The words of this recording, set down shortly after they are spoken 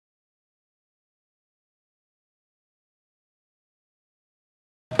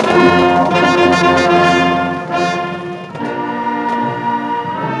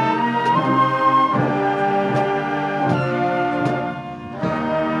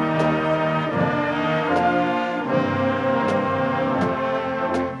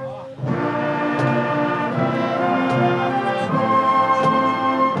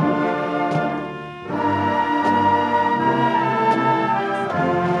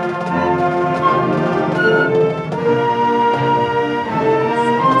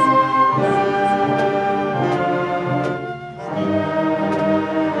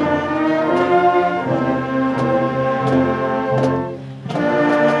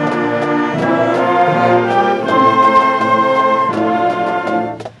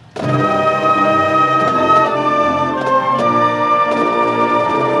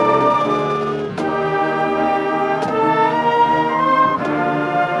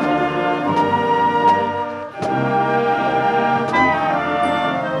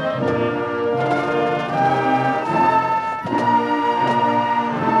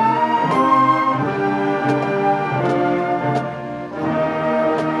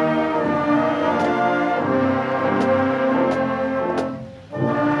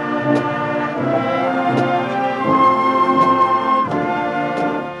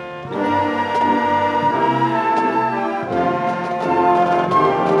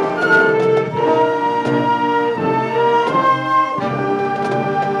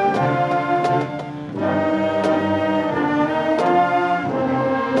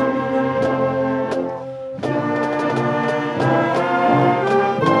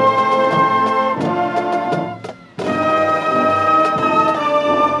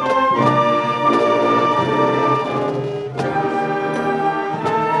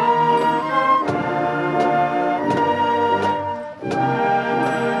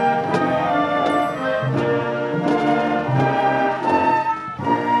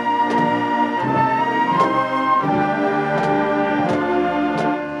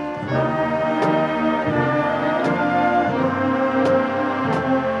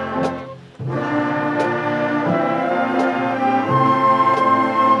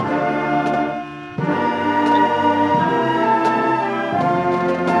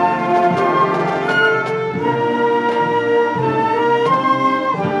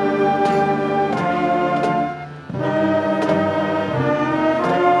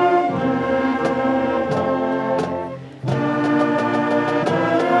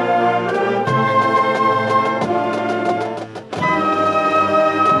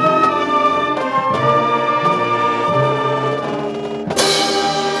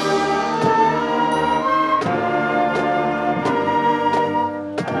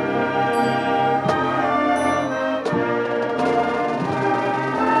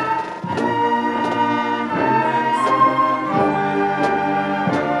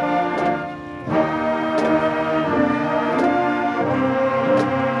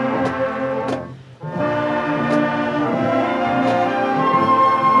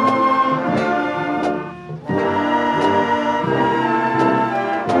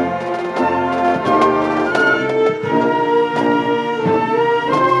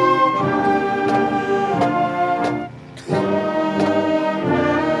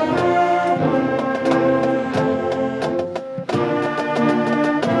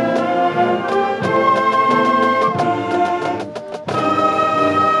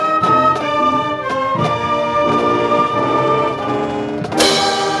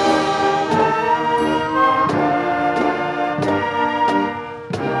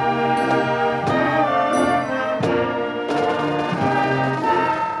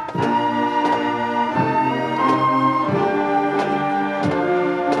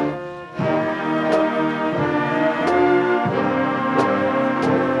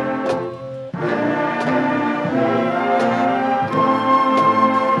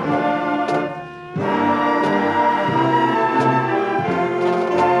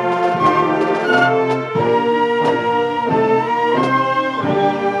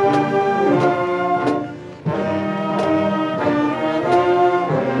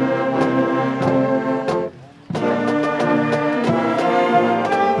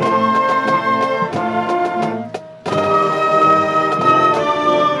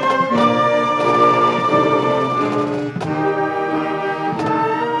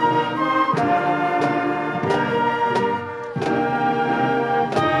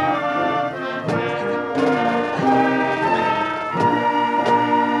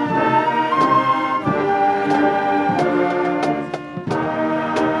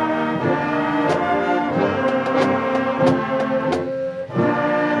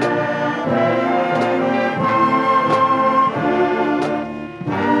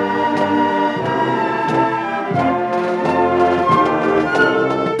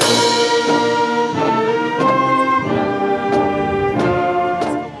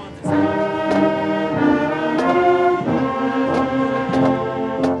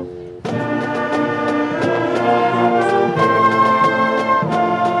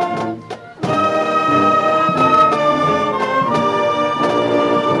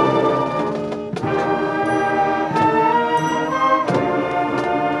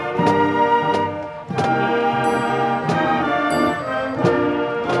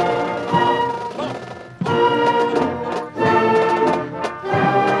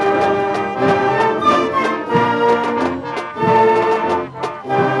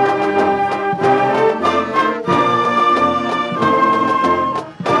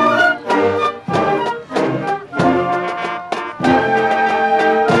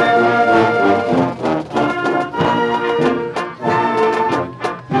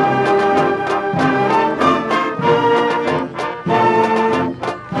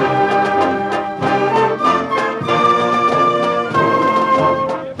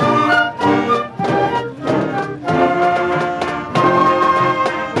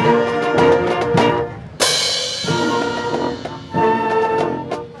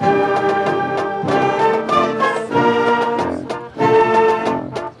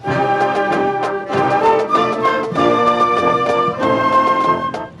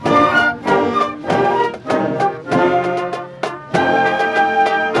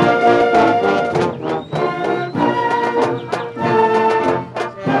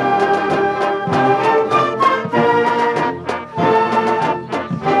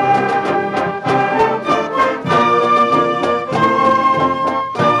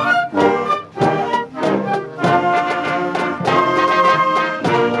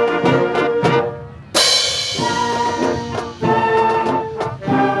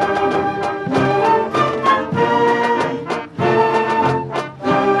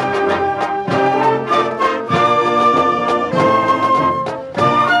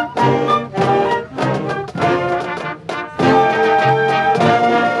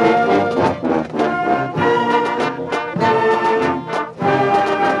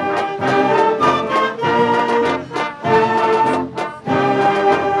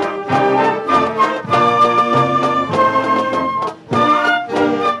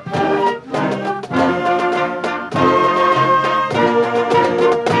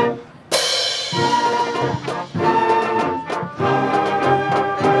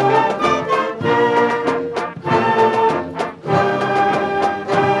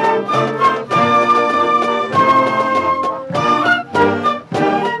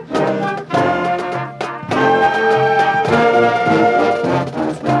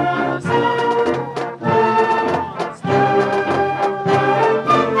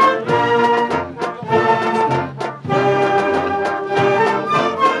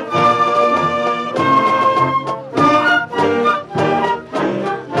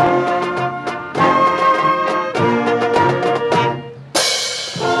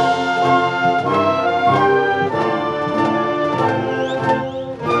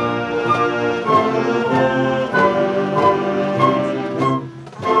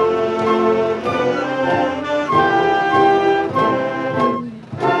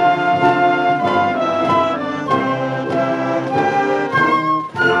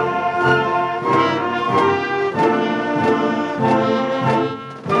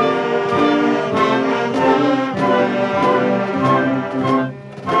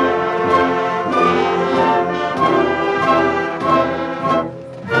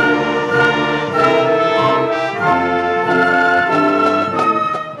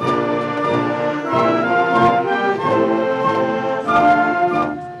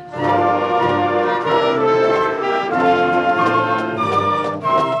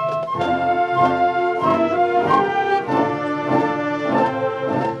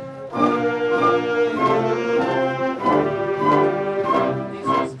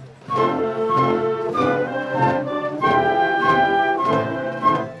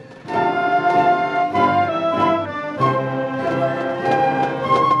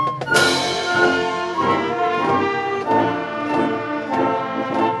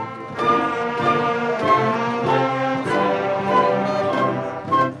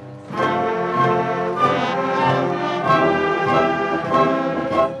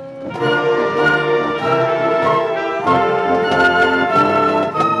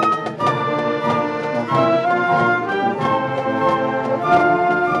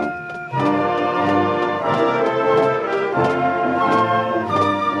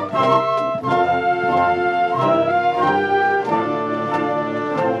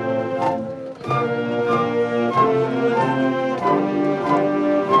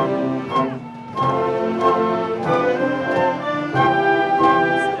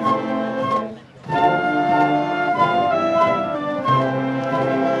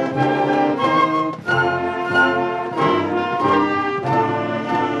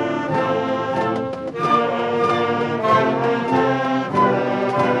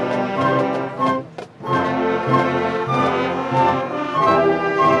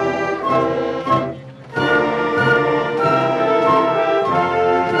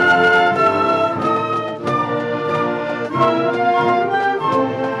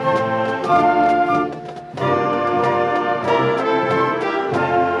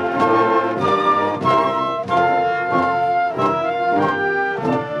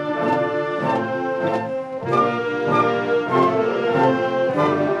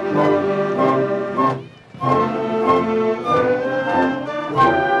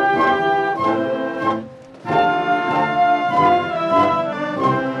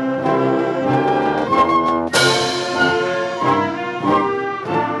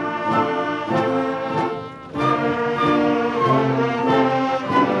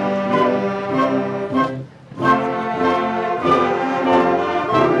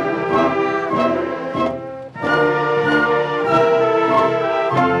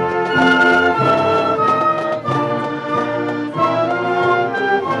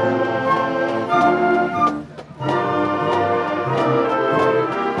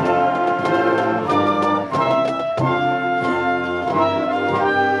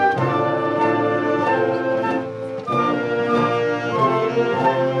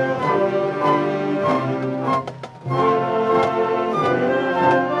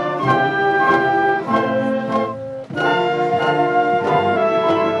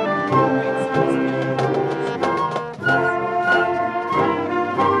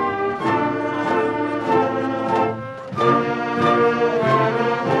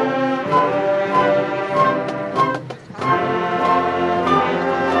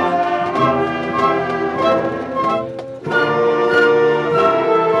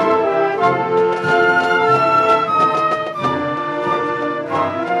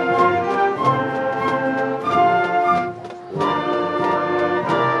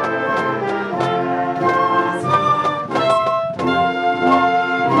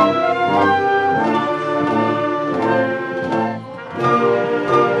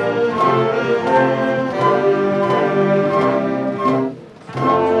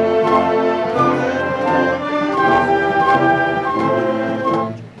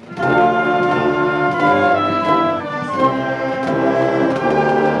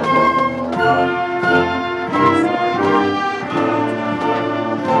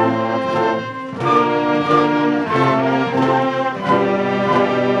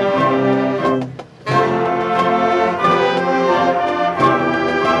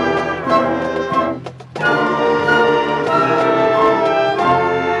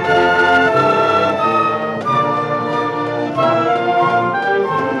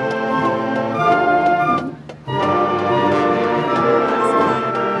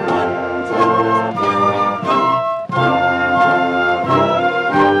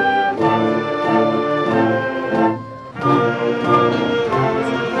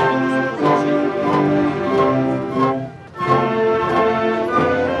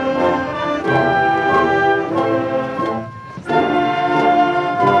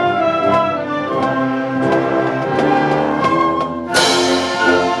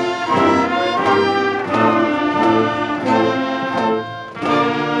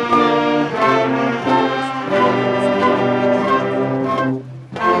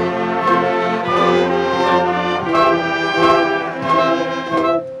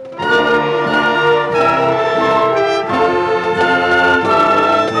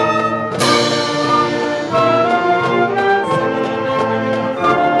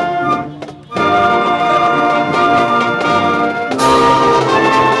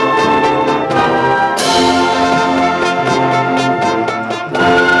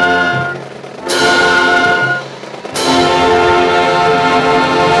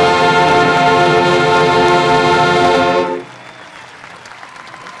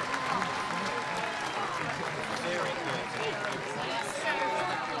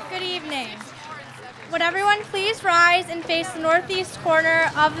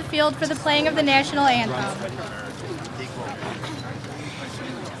of the field for the playing of the national anthem.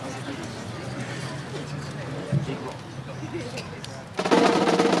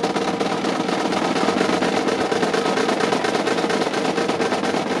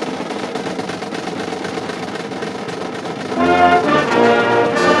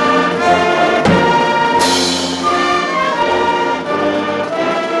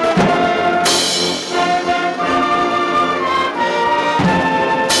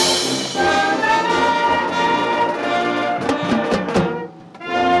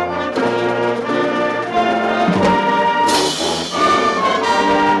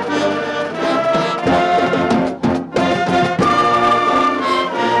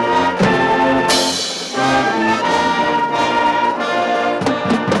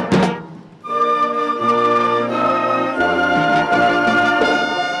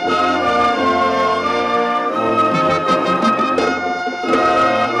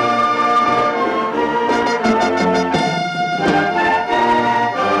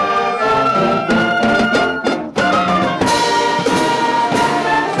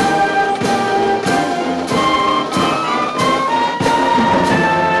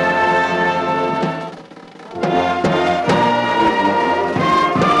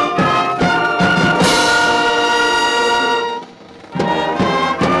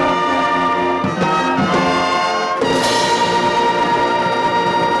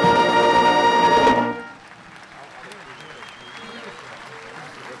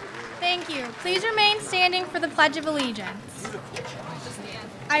 Please remain standing for the Pledge of Allegiance.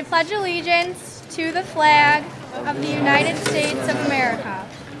 I pledge allegiance to the flag of the United States of America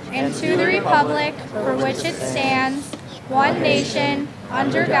and to the republic for which it stands, one nation,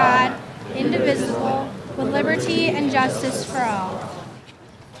 under God, indivisible, with liberty and justice for all.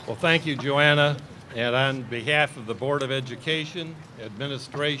 Well, thank you, Joanna. And on behalf of the Board of Education,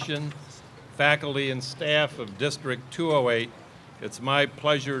 administration, faculty, and staff of District 208, it's my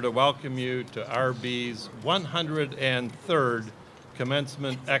pleasure to welcome you to RB's 103rd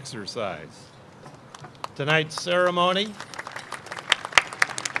Commencement Exercise. Tonight's ceremony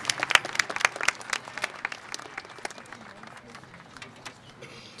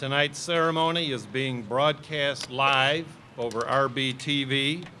is being broadcast live over RB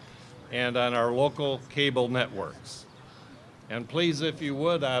TV and on our local cable networks. And please, if you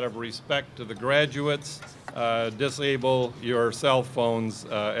would, out of respect to the graduates, disable your cell phones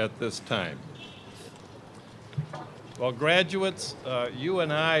at this time. Well, graduates, you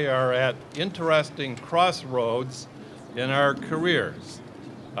and I are at interesting crossroads in our careers.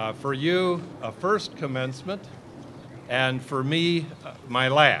 For you, a first commencement, and for me, my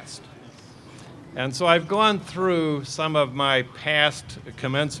last. And so I've gone through some of my past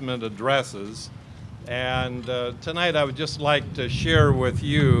commencement addresses, and tonight I would just like to share with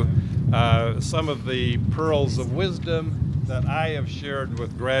you some of the pearls of wisdom that I have shared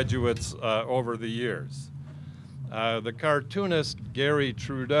with graduates over the years. The cartoonist Gary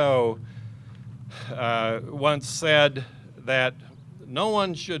Trudeau once said that no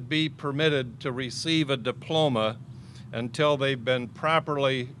one should be permitted to receive a diploma until they've been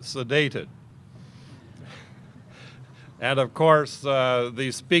properly sedated. And of course,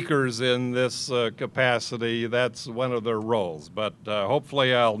 the speakers in this capacity, that's one of their roles, but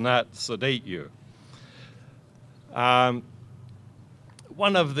hopefully I'll not sedate you. One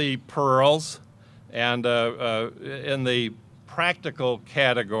of the pearls, and in the practical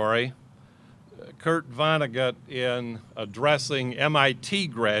category, Kurt Vonnegut, in addressing MIT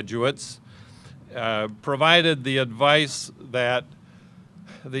graduates, provided the advice that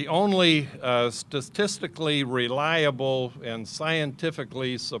the only statistically reliable and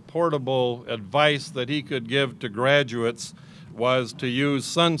scientifically supportable advice that he could give to graduates was to use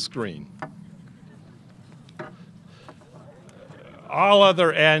sunscreen. All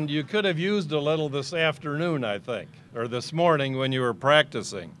other, and you could have used a little this afternoon, I think, or this morning when you were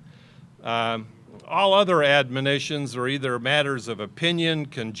practicing. All other admonitions are either matters of opinion,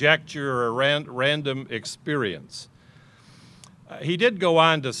 conjecture, or random experience. He did go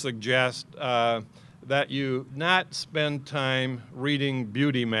on to suggest that you not spend time reading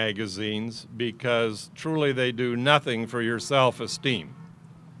beauty magazines because truly they do nothing for your self-esteem.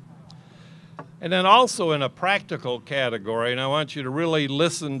 And then also in a practical category, and I want you to really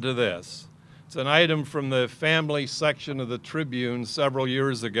listen to this. It's an item from the family section of the Tribune several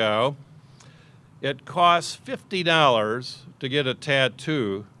years ago. It costs $50 to get a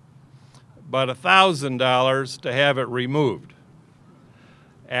tattoo, but $1,000 to have it removed.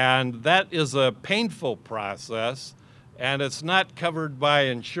 And that is a painful process, and it's not covered by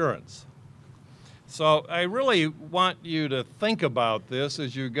insurance. So I really want you to think about this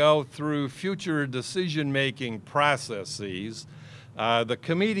as you go through future decision-making processes. The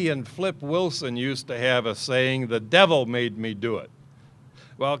comedian Flip Wilson used to have a saying, "The devil made me do it."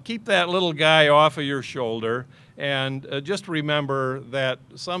 Well, keep that little guy off of your shoulder, and just remember that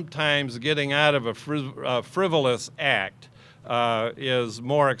sometimes getting out of a frivolous act is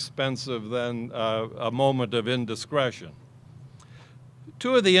more expensive than a moment of indiscretion.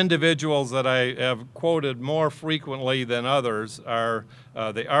 Two of the individuals that I have quoted more frequently than others are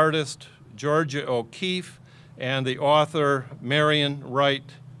the artist Georgia O'Keeffe and the author Marian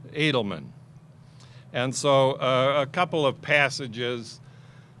Wright Edelman. And so a couple of passages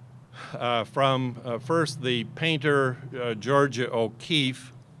from first the painter Georgia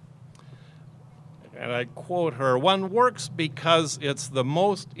O'Keeffe, and I quote her, "One works because it's the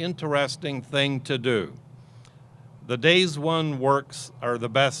most interesting thing to do. The days one works are the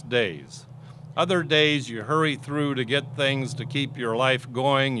best days. Other days you hurry through to get things to keep your life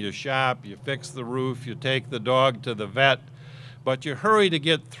going. You shop, you fix the roof, you take the dog to the vet, but you hurry to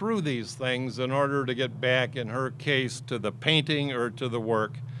get through these things in order to get back, in her case, to the painting or to the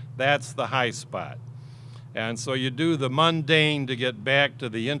work. That's the high spot. And so you do the mundane to get back to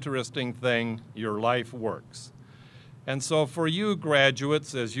the interesting thing, your life works." And so for you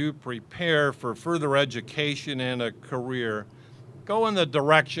graduates, as you prepare for further education and a career, go in the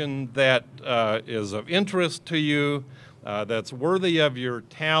direction that is of interest to you, that's worthy of your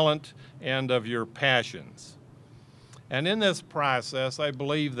talent and of your passions. And in this process, I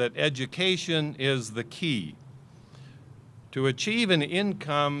believe that education is the key. To achieve an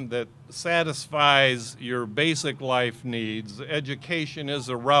income that satisfies your basic life needs, education is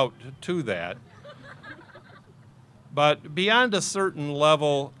a route to that. But beyond a certain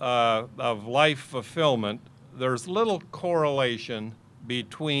level of life fulfillment, there's little correlation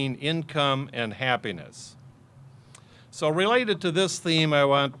between income and happiness. So related to this theme, I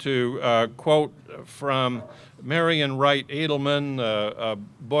want to quote from Marian Wright Edelman, a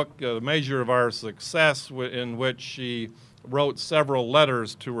book, The Measure of Our Success, in which she wrote several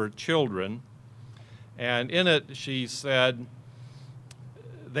letters to her children. And in it, she said,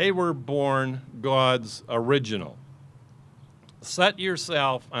 "They were born God's original. Set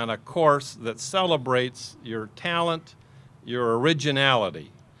yourself on a course that celebrates your talent, your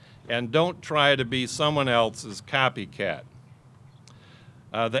originality, and don't try to be someone else's copycat."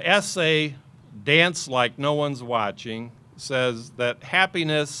 The essay, Dance Like No One's Watching, says that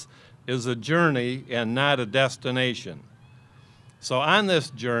happiness is a journey and not a destination. So on this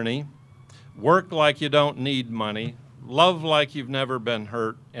journey, work like you don't need money, love like you've never been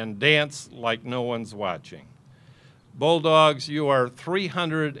hurt, and dance like no one's watching. Bulldogs, you are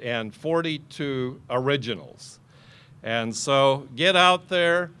 342 originals. And so get out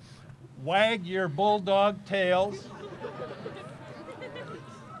there, wag your bulldog tails,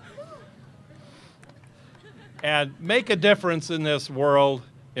 and make a difference in this world,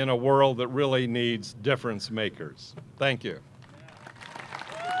 in a world that really needs difference makers. Thank you.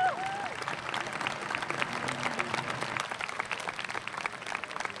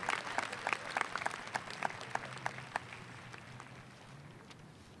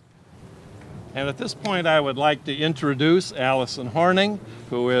 And at this point, I would like to introduce Allison Horning,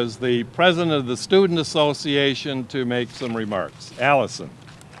 who is the president of the Student Association, to make some remarks. Allison.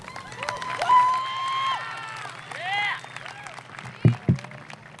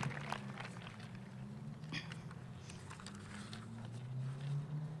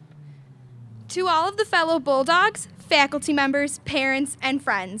 To all of the fellow Bulldogs, faculty members, parents, and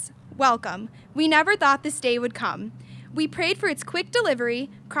friends, welcome. We never thought this day would come. We prayed for its quick delivery,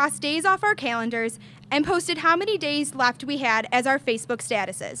 crossed days off our calendars, and posted how many days left we had as our Facebook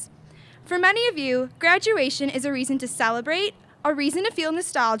statuses. For many of you, graduation is a reason to celebrate, a reason to feel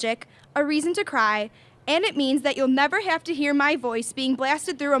nostalgic, a reason to cry, and it means that you'll never have to hear my voice being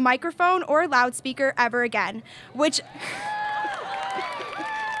blasted through a microphone or a loudspeaker ever again, which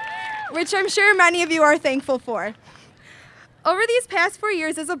I'm sure many of you are thankful for. Over these past 4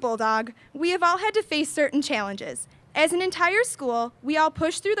 years as a Bulldog, we have all had to face certain challenges. As an entire school, we all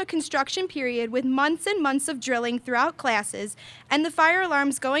pushed through the construction period with months and months of drilling throughout classes and the fire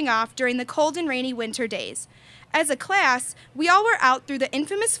alarms going off during the cold and rainy winter days. As a class, we all were out through the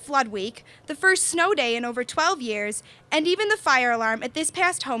infamous flood week, the first snow day in over 12 years, and even the fire alarm at this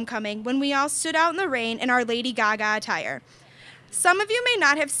past homecoming when we all stood out in the rain in our Lady Gaga attire. Some of you may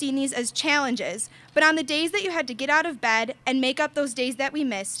not have seen these as challenges, but on the days that you had to get out of bed and make up those days that we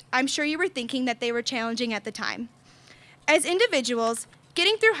missed, I'm sure you were thinking that they were challenging at the time. As individuals,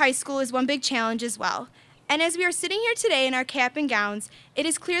 getting through high school is one big challenge as well. And as we are sitting here today in our cap and gowns, it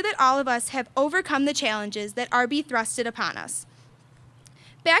is clear that all of us have overcome the challenges that RB thrusted upon us.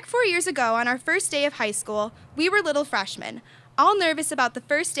 Back 4 years ago, on our first day of high school, we were little freshmen, all nervous about the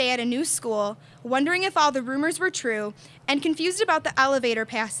first day at a new school, wondering if all the rumors were true, and confused about the elevator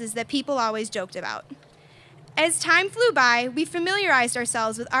passes that people always joked about. As time flew by, we familiarized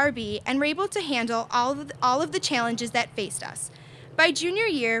ourselves with RB and were able to handle all of the challenges that faced us. By junior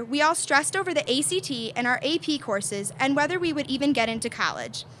year, we all stressed over the ACT and our AP courses and whether we would even get into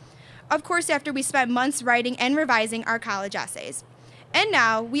college. Of course, after we spent months writing and revising our college essays. And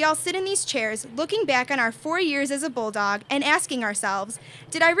now, we all sit in these chairs, looking back on our 4 years as a Bulldog and asking ourselves,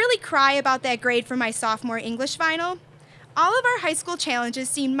 did I really cry about that grade for my sophomore English final? All of our high school challenges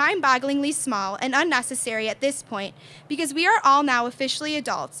seem mind-bogglingly small and unnecessary at this point because we are all now officially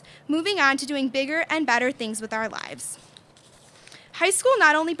adults, moving on to doing bigger and better things with our lives. High school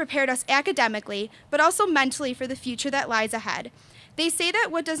not only prepared us academically, but also mentally for the future that lies ahead. They say that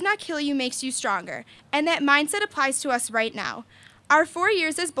what does not kill you makes you stronger, and that mindset applies to us right now. Our 4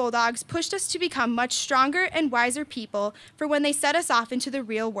 years as Bulldogs pushed us to become much stronger and wiser people for when they set us off into the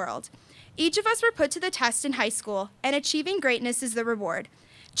real world. Each of us were put to the test in high school, and achieving greatness is the reward.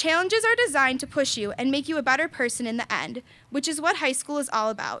 Challenges are designed to push you and make you a better person in the end, which is what high school is all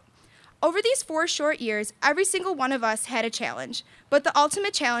about. Over these 4 short years, every single one of us had a challenge, but the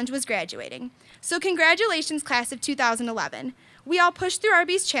ultimate challenge was graduating. So congratulations, class of 2011. We all pushed through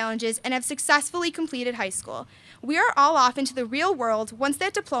RB's challenges and have successfully completed high school. We are all off into the real world once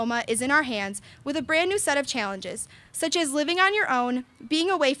that diploma is in our hands with a brand new set of challenges, such as living on your own,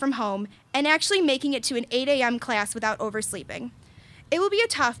 being away from home, and actually making it to an 8 a.m. class without oversleeping. It will be a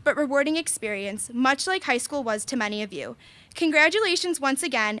tough but rewarding experience, much like high school was to many of you. Congratulations once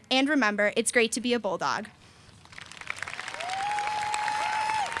again, and remember, it's great to be a Bulldog.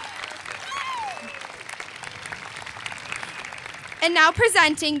 And now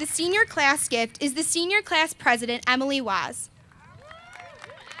presenting the senior class gift is the senior class president, Emily Waz.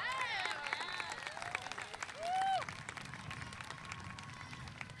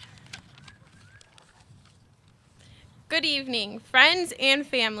 Good evening, friends and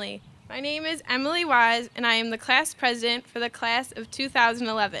family. My name is Emily Waz, and I am the class president for the class of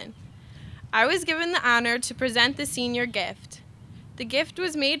 2011. I was given the honor to present the senior gift. The gift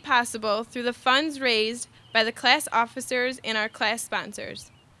was made possible through the funds raised by the class officers and our class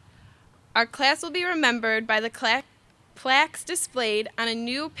sponsors. Our class will be remembered by the plaques displayed on a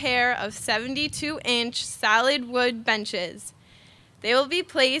new pair of 72-inch solid wood benches. They will be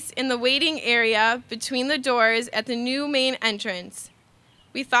placed in the waiting area between the doors at the new main entrance.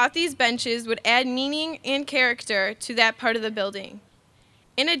 We thought these benches would add meaning and character to that part of the building.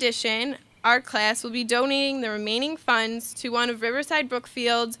 In addition, our class will be donating the remaining funds to one of Riverside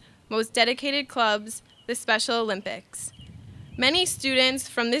Brookfield's most dedicated clubs, the Special Olympics. Many students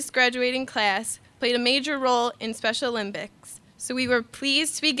from this graduating class played a major role in Special Olympics, so we were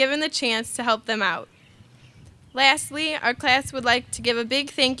pleased to be given the chance to help them out. Lastly, our class would like to give a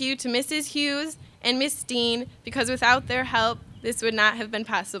big thank you to Mrs. Hughes and Miss Dean, because without their help, this would not have been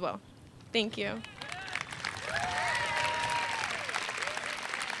possible. Thank you.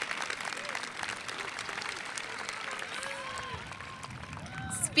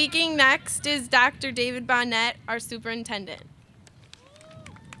 Speaking next is Dr. David Bonnet, our superintendent.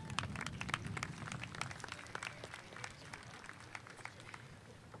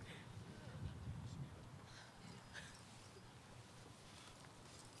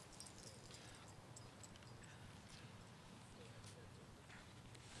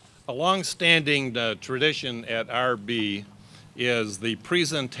 A long-standing tradition at RB is the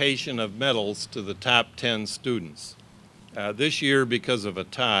presentation of medals to the top 10 students. This year, because of a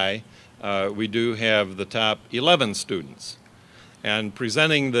tie, we do have the top 11 students. And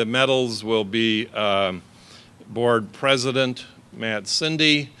presenting the medals will be Board President Matt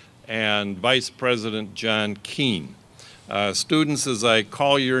Cindy and Vice President John Keene. Students, as I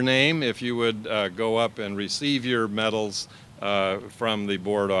call your name, if you would go up and receive your medals from the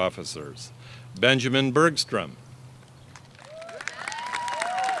board officers. Benjamin Bergstrom.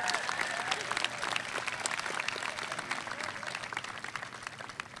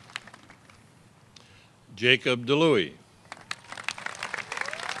 Jacob DeLuey.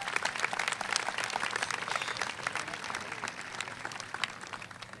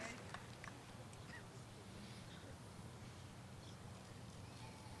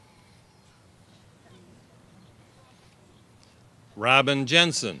 Robin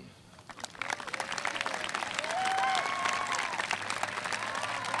Jensen.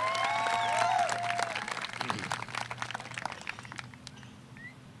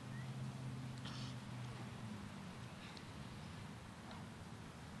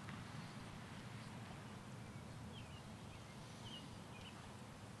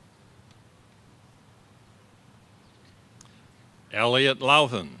 Elliot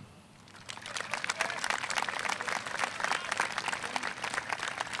Louthan.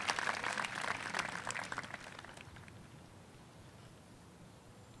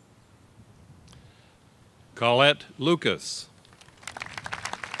 Colette Lucas.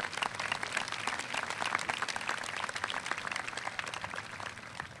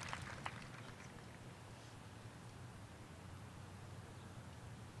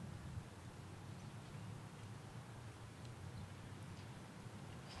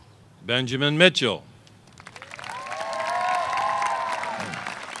 Benjamin Mitchell.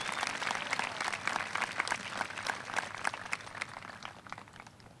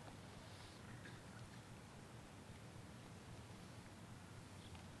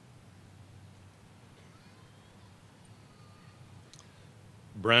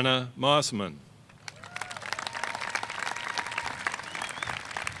 Brenna Mossman.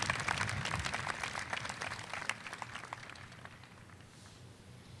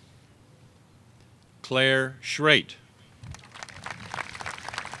 Claire Schreit.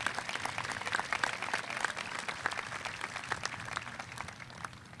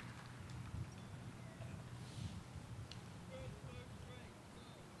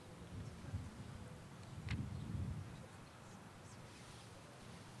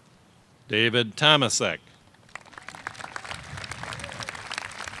 David Tomasek.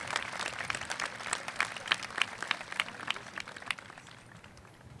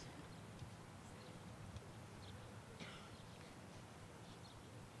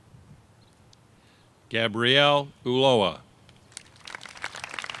 Gabrielle Uloa.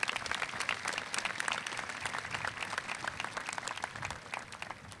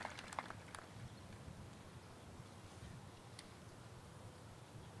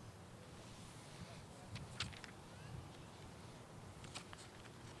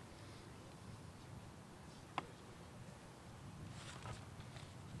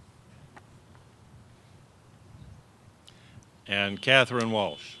 And Catherine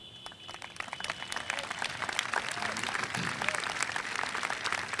Walsh.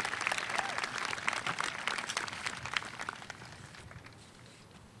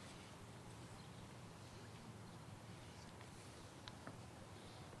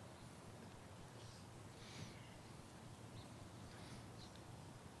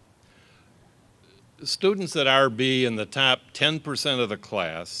 Students at RB in the top 10% of the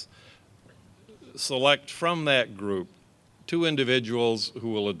class select from that group 2 individuals who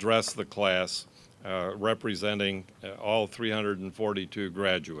will address the class representing all 342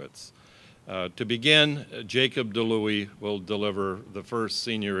 graduates. To begin, Jacob DeLuey will deliver the first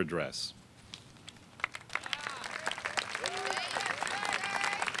senior address.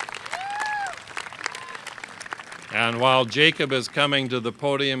 And while Jacob is coming to the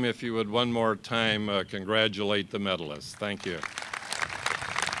podium, if you would one more time congratulate the medalists. Thank you.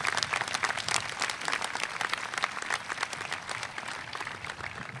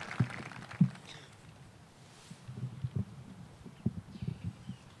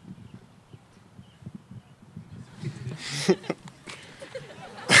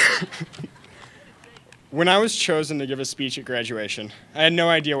 When I was chosen to give a speech at graduation, I had no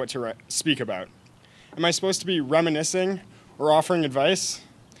idea what to speak about. Am I supposed to be reminiscing or offering advice?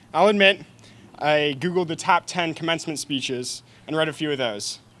 I'll admit, I Googled the top 10 commencement speeches and read a few of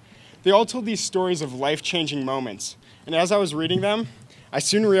those. They all told these stories of life-changing moments, and as I was reading them, I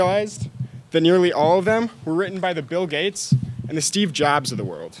soon realized that nearly all of them were written by the Bill Gates and the Steve Jobs of the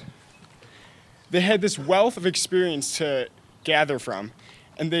world. They had this wealth of experience to gather from,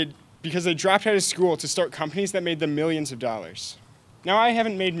 and because they dropped out of school to start companies that made them millions of dollars. Now, I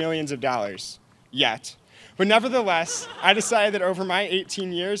haven't made millions of dollars yet, but nevertheless, I decided that over my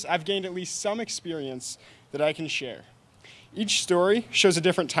 18 years, I've gained at least some experience that I can share. Each story shows a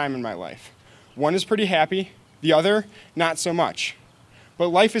different time in my life. One is pretty happy, the other, not so much. But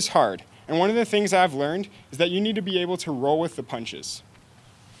life is hard, and one of the things I've learned is that you need to be able to roll with the punches.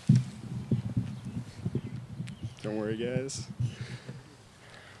 Don't worry, guys.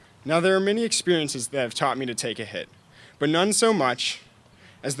 Now, there are many experiences that have taught me to take a hit, but none so much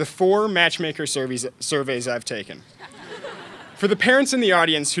as the 4 matchmaker surveys I've taken. For the parents in the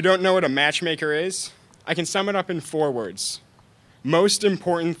audience who don't know what a matchmaker is, I can sum it up in 4 words. Most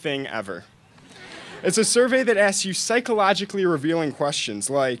important thing ever. It's a survey that asks you psychologically revealing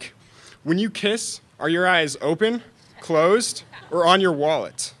questions like, when you kiss, are your eyes open, closed, or on your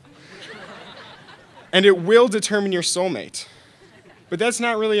wallet? And it will determine your soulmate. But that's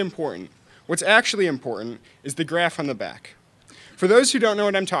not really important. What's actually important is the graph on the back. For those who don't know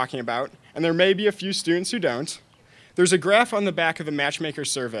what I'm talking about, and there may be a few students who don't, there's a graph on the back of the matchmaker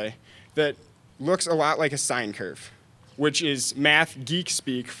survey that looks a lot like a sine curve. which is math geek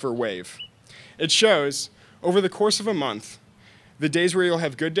speak for wave. It shows, over the course of a month, the days where you'll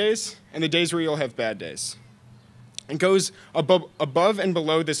have good days and the days where you'll have bad days. It goes above and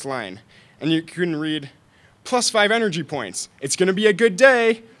below this line, and you can read +5 energy points. It's going to be a good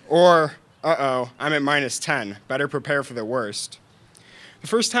day, or uh-oh, I'm at -10. Better prepare for the worst. The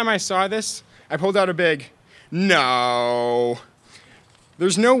first time I saw this, I pulled out a big, no.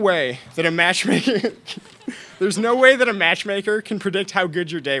 There's no way that a matchmaker can predict how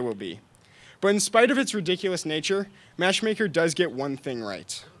good your day will be. But in spite of its ridiculous nature, Matchmaker does get one thing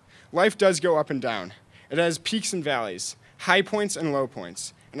right. Life does go up and down. It has peaks and valleys, high points and low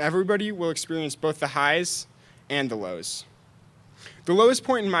points, and everybody will experience both the highs and the lows. The lowest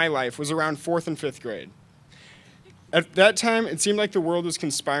point in my life was around 4th and 5th grade. At that time, it seemed like the world was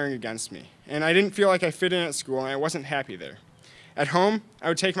conspiring against me, and I didn't feel like I fit in at school, and I wasn't happy there. At home, I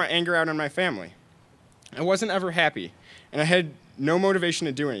would take my anger out on my family. I wasn't ever happy, and I had no motivation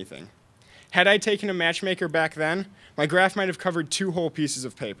to do anything. Had I taken a Matchmaker back then, my graph might have covered 2 whole pieces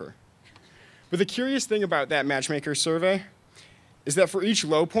of paper. But the curious thing about that Matchmaker survey is that for each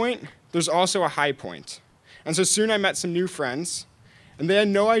low point, there's also a high point. And so soon I met some new friends, and they had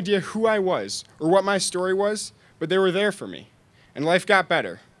no idea who I was or what my story was, but they were there for me, and life got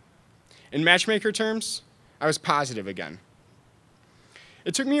better. In Matchmaker terms, I was positive again.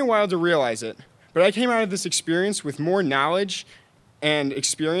 It took me a while to realize it, but I came out of this experience with more knowledge and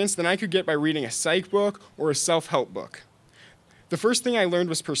experience than I could get by reading a psych book or a self-help book. The first thing I learned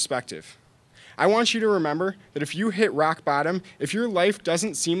was perspective. I want you to remember that if you hit rock bottom, if your life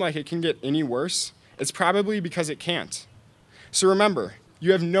doesn't seem like it can get any worse, it's probably because it can't. So remember,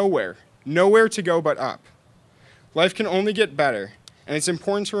 you have nowhere to go but up. Life can only get better, and it's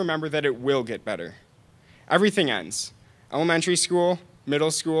important to remember that it will get better. Everything ends. Elementary school,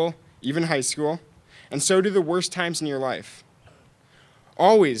 middle school, even high school, and so do the worst times in your life.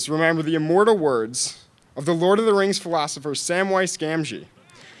 Always remember the immortal words of the Lord of the Rings philosopher Samwise Gamgee.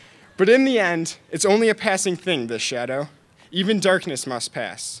 But in the end, it's only a passing thing, this shadow. Even darkness must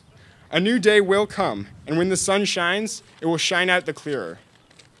pass. A new day will come, and when the sun shines, it will shine out the clearer.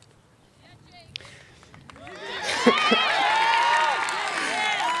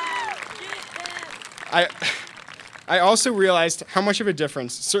 I also realized how much of a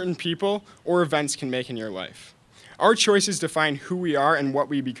difference certain people or events can make in your life. Our choices define who we are and what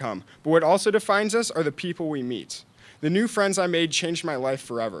we become, but what also defines us are the people we meet. The new friends I made changed my life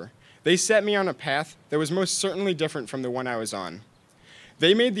forever. They set me on a path that was most certainly different from the one I was on.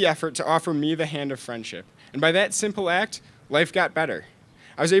 They made the effort to offer me the hand of friendship, and by that simple act, life got better.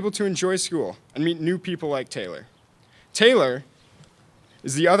 I was able to enjoy school and meet new people like Taylor. Taylor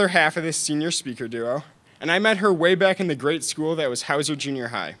is the other half of this senior speaker duo, and I met her way back in the great school that was Hauser Junior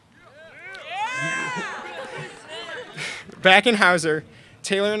High. Back in Hauser,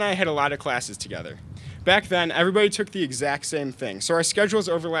 Taylor and I had a lot of classes together. Back then, everybody took the exact same thing, so our schedules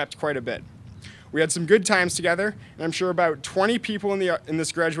overlapped quite a bit. We had some good times together, and I'm sure about 20 people in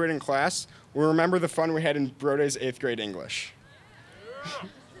this graduating class will remember the fun we had in Brode's 8th grade English.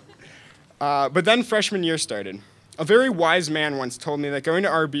 But then freshman year started. A very wise man once told me that going to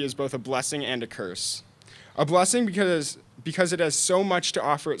RB is both a blessing and a curse. A blessing because it has so much to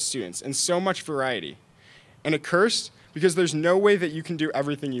offer its students and so much variety. And a curse because there's no way that you can do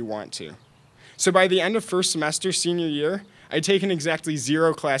everything you want to. So by the end of first semester senior year, I'd taken exactly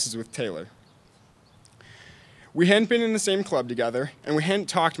 0 classes with Taylor. We hadn't been in the same club together, and we hadn't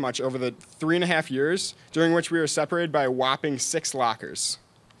talked much over the 3.5 years, during which we were separated by a whopping 6 lockers.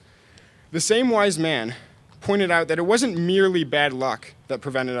 The same wise man pointed out that it wasn't merely bad luck that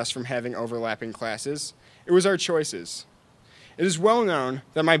prevented us from having overlapping classes, it was our choices. It is well known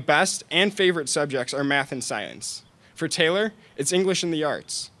that my best and favorite subjects are math and science. For Taylor, it's English and the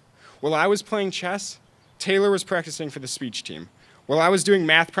arts. While I was playing chess, Taylor was practicing for the speech team. While I was doing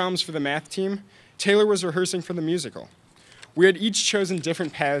math problems for the math team, Taylor was rehearsing for the musical. We had each chosen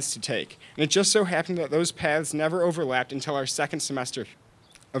different paths to take, and it just so happened that those paths never overlapped until our second semester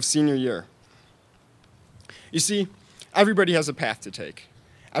of senior year. You see, everybody has a path to take.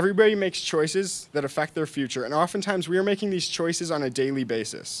 Everybody makes choices that affect their future, and oftentimes we are making these choices on a daily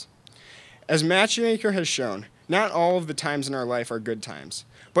basis. As Matchmaker has shown, not all of the times in our life are good times,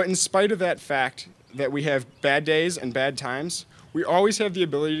 but in spite of that fact that we have bad days and bad times, we always have the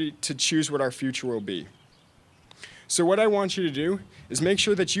ability to choose what our future will be. So what I want you to do is make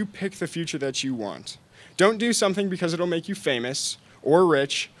sure that you pick the future that you want. Don't do something because it'll make you famous or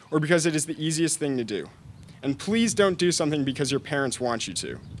rich or because it is the easiest thing to do. And please don't do something because your parents want you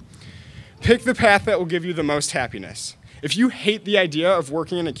to. Pick the path that will give you the most happiness. If you hate the idea of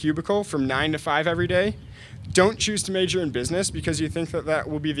working in a cubicle from 9 to 5 every day, don't choose to major in business because you think that that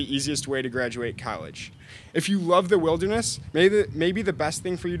will be the easiest way to graduate college. If you love the wilderness, maybe the best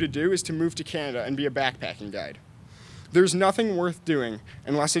thing for you to do is to move to Canada and be a backpacking guide. There's nothing worth doing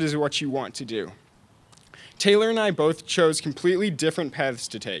unless it is what you want to do. Taylor and I both chose completely different paths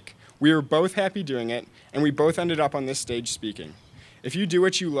to take. We were both happy doing it, and we both ended up on this stage speaking. If you do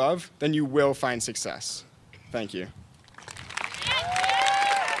what you love, then you will find success. Thank you.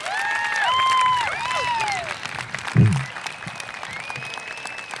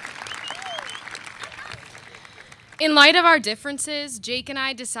 In light of our differences, Jake and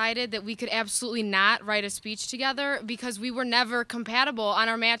I decided that we could absolutely not write a speech together because we were never compatible on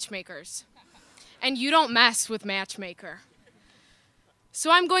our matchmakers. And you don't mess with matchmaker.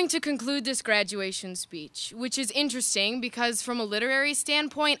 So I'm going to conclude this graduation speech, which is interesting because from a literary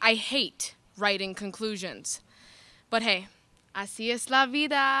standpoint, I hate writing conclusions. But hey, así es la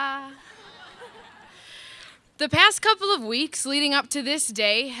vida. The past couple of weeks leading up to this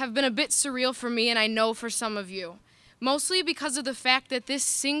day have been a bit surreal for me, and I know for some of you. Mostly because of the fact that this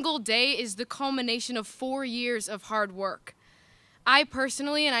single day is the culmination of 4 years of hard work. I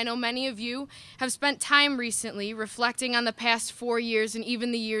personally, and I know many of you, have spent time recently reflecting on the past 4 years and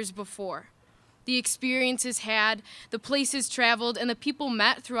even the years before. The experiences had, the places traveled, and the people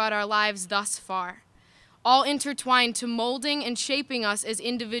met throughout our lives thus far. All intertwined to molding and shaping us as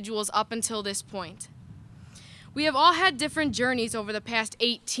individuals up until this point. We have all had different journeys over the past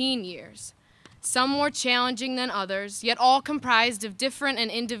 18 years. Some more challenging than others, yet all comprised of different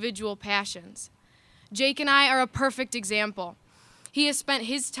and individual passions. Jake and I are a perfect example. He has spent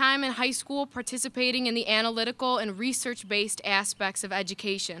his time in high school participating in the analytical and research-based aspects of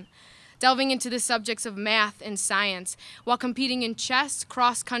education, delving into the subjects of math and science, while competing in chess,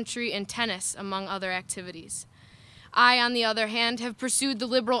 cross-country, and tennis, among other activities. I, on the other hand, have pursued the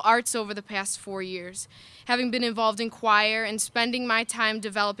liberal arts over the past 4 years, having been involved in choir and spending my time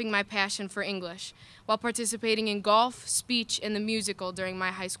developing my passion for English, while participating in golf, speech, and the musical during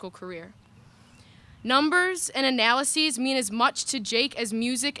my high school career. Numbers and analyses mean as much to Jake as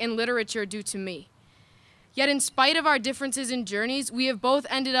music and literature do to me. Yet in spite of our differences in journeys, we have both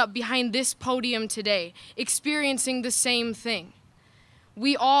ended up behind this podium today, experiencing the same thing.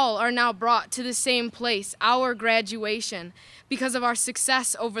 We all are now brought to the same place, our graduation, because of our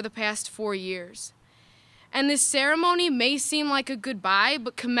success over the past 4 years. And this ceremony may seem like a goodbye,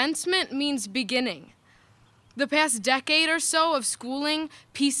 but commencement means beginning. The past decade or so of schooling,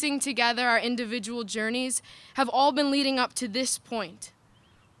 piecing together our individual journeys, have all been leading up to this point.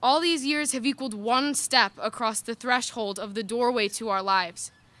 All these years have equaled one step across the threshold of the doorway to our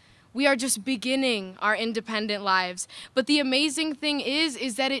lives. We are just beginning our independent lives, but the amazing thing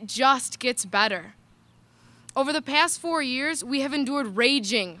is that it just gets better. Over the past 4 years, we have endured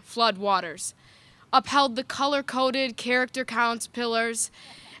raging floodwaters, upheld the color-coded character counts pillars,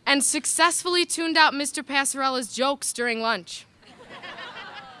 and successfully tuned out Mr. Passarella's jokes during lunch.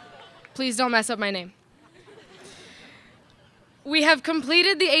 Please don't mess up my name. We have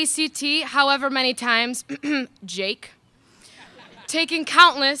completed the ACT however many times, Jake, taken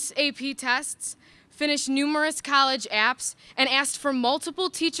countless AP tests, finished numerous college apps, and asked for multiple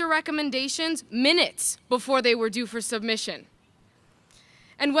teacher recommendations minutes before they were due for submission.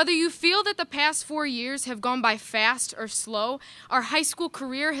 And whether you feel that the past 4 years have gone by fast or slow, our high school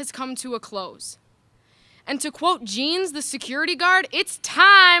career has come to a close. And to quote Jeans, the security guard, it's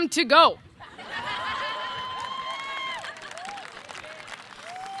time to go.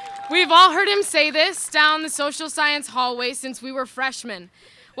 We've all heard him say this down the social science hallway since we were freshmen,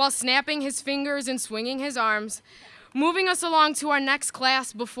 while snapping his fingers and swinging his arms, moving us along to our next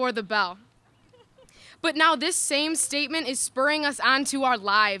class before the bell. But now this same statement is spurring us on to our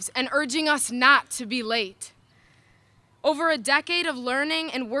lives and urging us not to be late. Over a decade of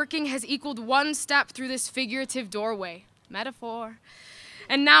learning and working has equaled one step through this figurative doorway, metaphor.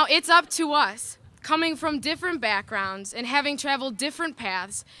 And now it's up to us, coming from different backgrounds and having traveled different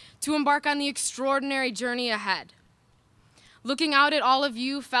paths, to embark on the extraordinary journey ahead. Looking out at all of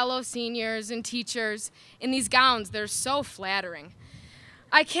you fellow seniors and teachers in these gowns, they're so flattering.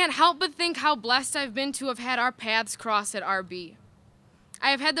 I can't help but think how blessed I've been to have had our paths cross at RB. I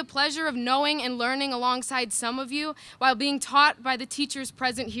have had the pleasure of knowing and learning alongside some of you while being taught by the teachers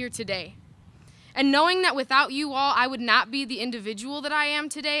present here today. And knowing that without you all, I would not be the individual that I am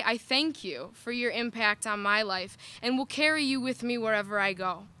today, I thank you for your impact on my life and will carry you with me wherever I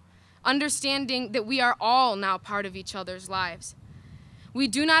go, understanding that we are all now part of each other's lives. We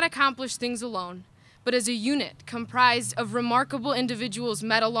do not accomplish things alone, but as a unit comprised of remarkable individuals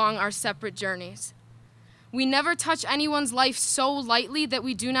met along our separate journeys. We never touch anyone's life so lightly that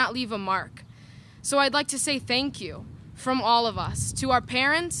we do not leave a mark. So I'd like to say thank you from all of us to our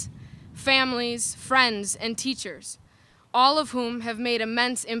parents, families, friends, and teachers, all of whom have made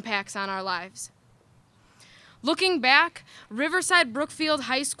immense impacts on our lives. Looking back, Riverside Brookfield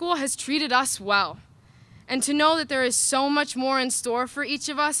High School has treated us well. And to know that there is so much more in store for each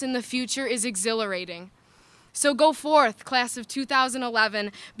of us in the future is exhilarating. So go forth, class of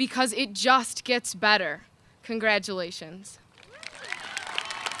 2011, because it just gets better. Congratulations.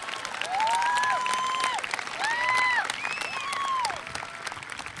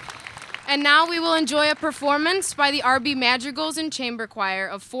 And now we will enjoy a performance by the RB Madrigals and Chamber Choir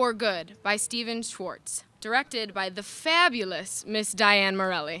of For Good by Stephen Schwartz, directed by the fabulous Miss Diane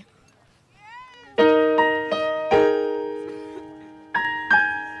Morelli.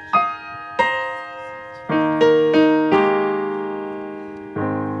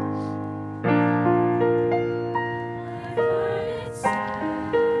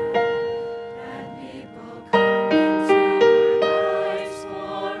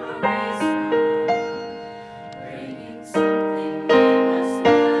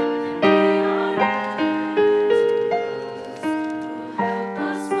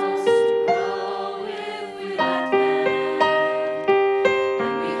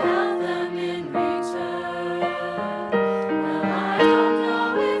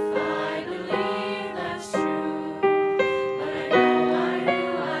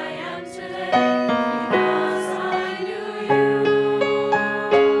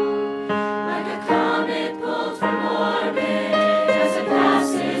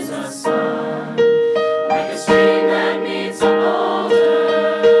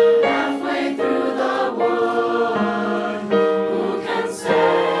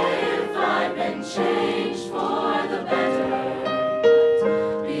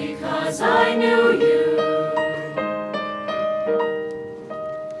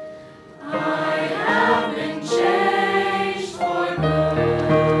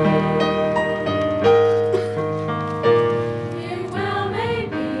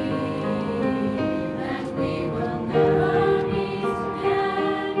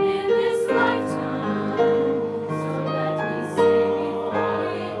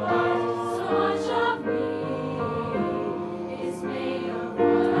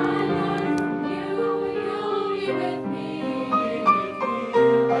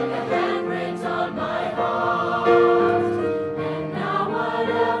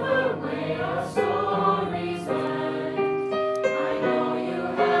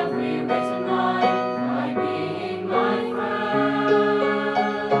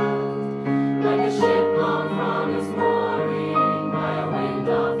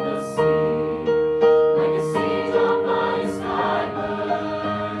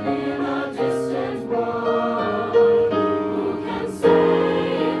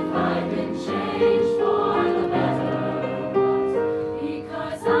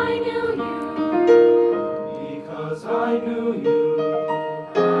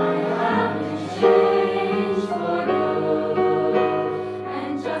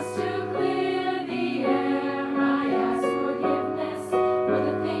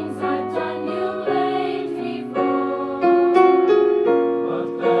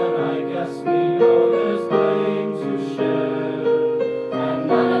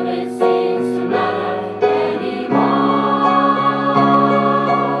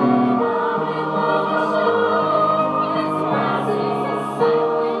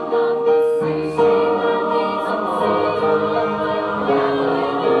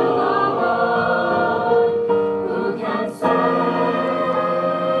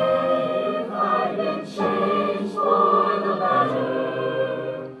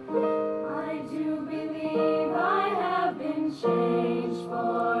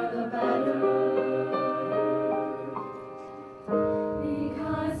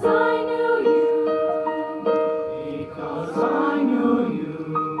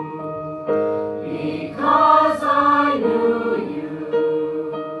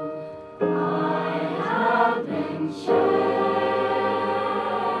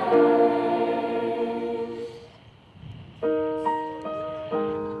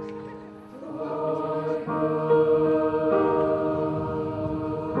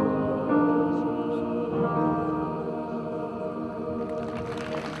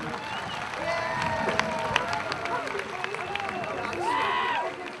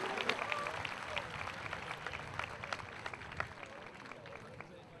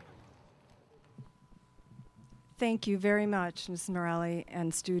 Thank you very much, Ms. Morelli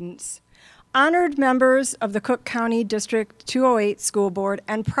and students. Honored members of the Cook County District 208 School Board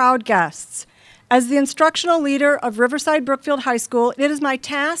and proud guests, As the instructional leader of Riverside Brookfield High School, it is my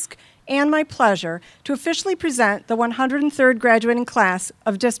task and my pleasure to officially present the 103rd graduating class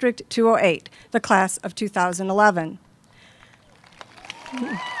of District 208, the class of 2011.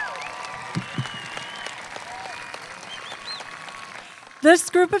 This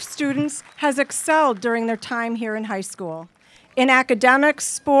group of students has excelled during their time here in high school. In academics,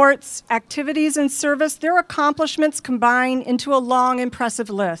 sports, activities, and service, their accomplishments combine into a long, impressive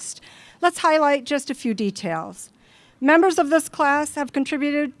list. Let's highlight just a few details. Members of this class have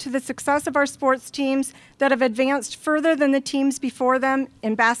contributed to the success of our sports teams that have advanced further than the teams before them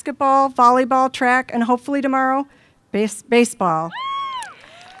in basketball, volleyball, track, and hopefully tomorrow, baseball.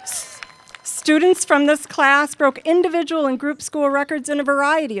 Students from this class broke individual and group school records in a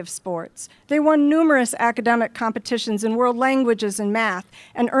variety of sports. They won numerous academic competitions in world languages and math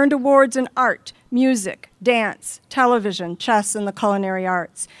and earned awards in art, music, dance, television, chess, and the culinary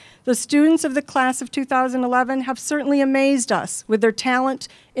arts. The students of the class of 2011 have certainly amazed us with their talent,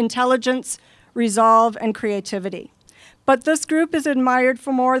 intelligence, resolve, and creativity. But this group is admired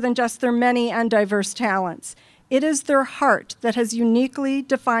for more than just their many and diverse talents. It is their heart that has uniquely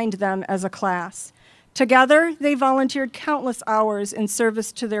defined them as a class. Together, they volunteered countless hours in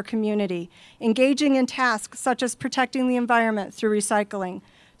service to their community, engaging in tasks such as protecting the environment through recycling,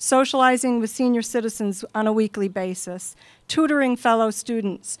 socializing with senior citizens on a weekly basis, tutoring fellow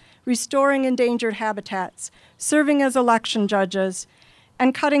students, restoring endangered habitats, serving as election judges,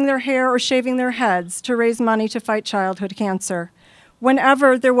 and cutting their hair or shaving their heads to raise money to fight childhood cancer.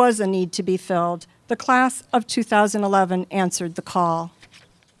 Whenever there was a need to be filled, the class of 2011 answered the call.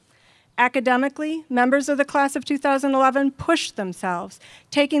 Academically, members of the class of 2011 pushed themselves,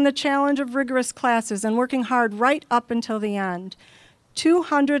 taking the challenge of rigorous classes and working hard right up until the end.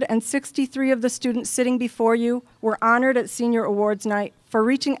 263 of the students sitting before you were honored at Senior Awards Night for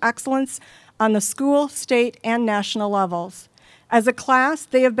reaching excellence on the school, state, and national levels. As a class,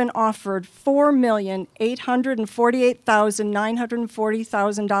 they have been offered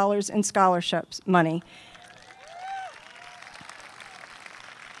 $4,848,940 in scholarships money.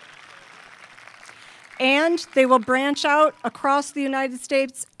 And they will branch out across the United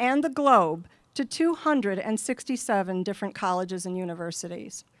States and the globe to 267 different colleges and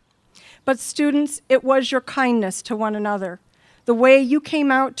universities. But students, it was your kindness to one another, the way you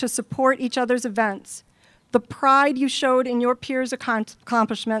came out to support each other's events, the pride you showed in your peers'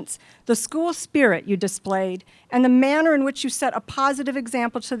 accomplishments, the school spirit you displayed, and the manner in which you set a positive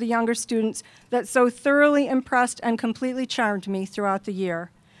example to the younger students that so thoroughly impressed and completely charmed me throughout the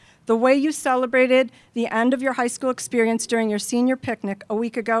year. The way you celebrated the end of your high school experience during your senior picnic a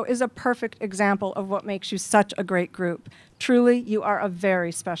week ago is a perfect example of what makes you such a great group. Truly, you are a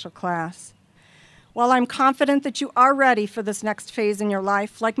very special class. While I'm confident that you are ready for this next phase in your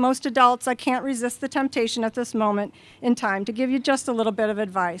life, like most adults, I can't resist the temptation at this moment in time to give you just a little bit of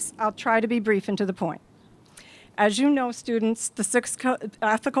advice. I'll try to be brief and to the point. As you know, students, the 6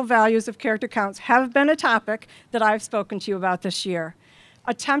 ethical values of character counts have been a topic that I've spoken to you about this year.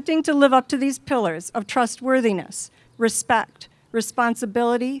 Attempting to live up to these pillars of trustworthiness, respect,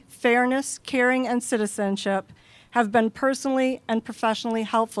 responsibility, fairness, caring, and citizenship have been personally and professionally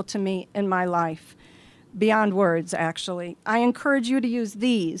helpful to me in my life. Beyond words, actually. I encourage you to use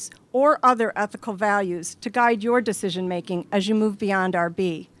these or other ethical values to guide your decision-making as you move beyond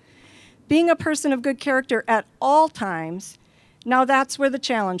RB. Being a person of good character at all times, now that's where the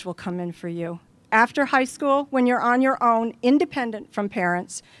challenge will come in for you. After high school, when you're on your own, independent from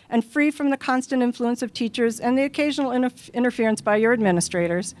parents, and free from the constant influence of teachers and the occasional interference by your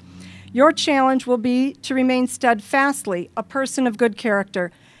administrators, your challenge will be to remain steadfastly a person of good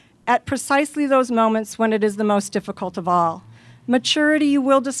character at precisely those moments when it is the most difficult of all. Maturity, you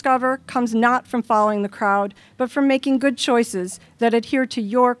will discover, comes not from following the crowd, but from making good choices that adhere to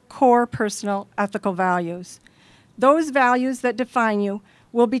your core personal ethical values. Those values that define you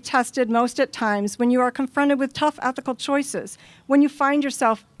will be tested most at times when you are confronted with tough ethical choices, when you find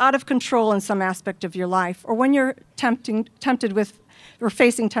yourself out of control in some aspect of your life, or when you're tempted with or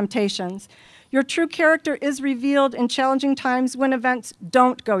facing temptations. Your true character is revealed in challenging times when events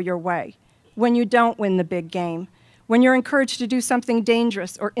don't go your way, when you don't win the big game, when you're encouraged to do something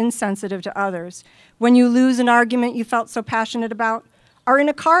dangerous or insensitive to others, when you lose an argument you felt so passionate about, are in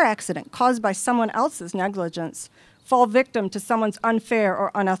a car accident caused by someone else's negligence, fall victim to someone's unfair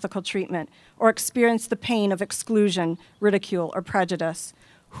or unethical treatment, or experience the pain of exclusion, ridicule, or prejudice.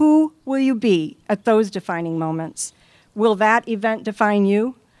 Who will you be at those defining moments? Will that event define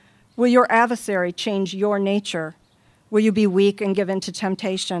you? Will your adversary change your nature? Will you be weak and give in to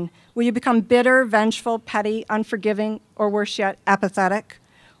temptation? Will you become bitter, vengeful, petty, unforgiving, or worse yet, apathetic?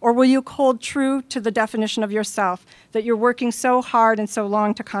 Or will you hold true to the definition of yourself that you're working so hard and so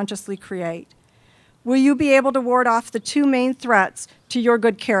long to consciously create? Will you be able to ward off the two main threats to your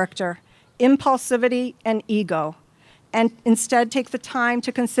good character, impulsivity and ego, and instead take the time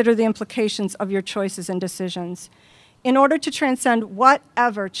to consider the implications of your choices and decisions? In order to transcend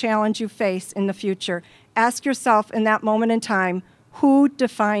whatever challenge you face in the future, ask yourself in that moment in time, who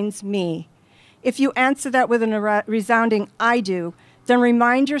defines me? If you answer that with a resounding I do, then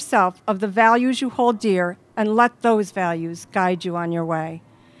remind yourself of the values you hold dear and let those values guide you on your way.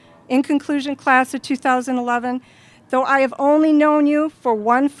 In conclusion, class of 2011, though I have only known you for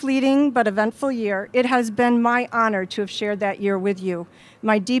one fleeting but eventful year, it has been my honor to have shared that year with you.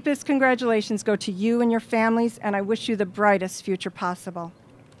 My deepest congratulations go to you and your families, and I wish you the brightest future possible.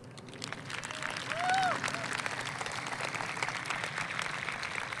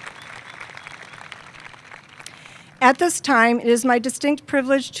 At this time, it is my distinct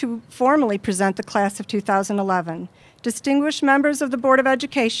privilege to formally present the class of 2011. Distinguished members of the Board of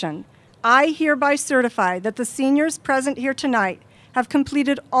Education, I hereby certify that the seniors present here tonight have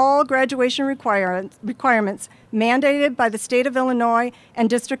completed all graduation requirements mandated by the State of Illinois and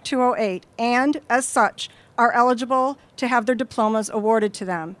District 208, and, as such, are eligible to have their diplomas awarded to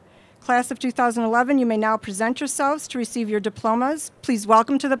them. Class of 2011, you may now present yourselves to receive your diplomas. Please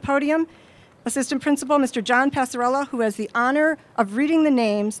welcome to the podium Assistant Principal Mr. John Passarella, who has the honor of reading the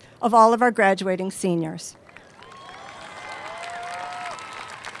names of all of our graduating seniors.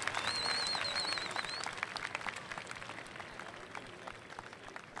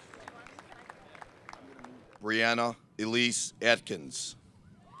 Brianna Elise Atkins.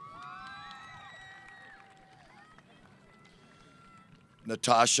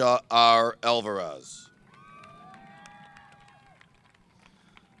 Natasha R. Alvarez.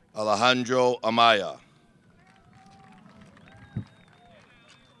 Alejandro Amaya.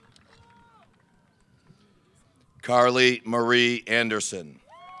 Carly Marie Anderson.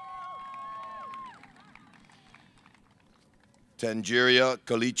 Tangeria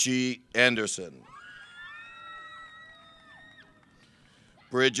Kalichi Anderson.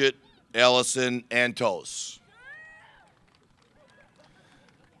 Bridget Allison Antos.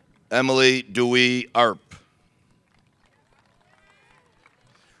 Emily Dewey Arp.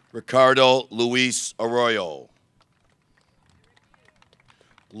 Ricardo Luis Arroyo.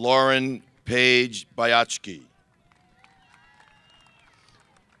 Lauren Paige Bayachki.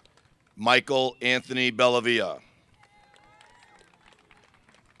 Michael Anthony Bellavia.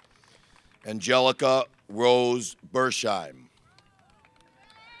 Angelica Rose Bersheim.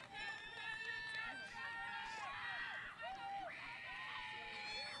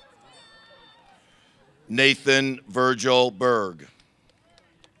 Nathan Virgil Berg.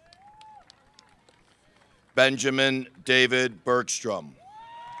 Benjamin David Bergstrom.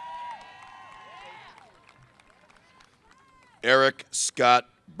 Eric Scott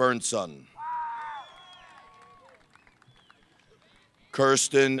Burnson.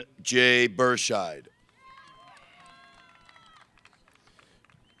 Kirsten J. Berscheid.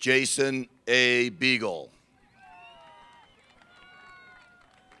 Jason A. Beagle.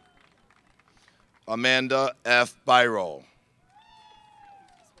 Amanda F. Byro.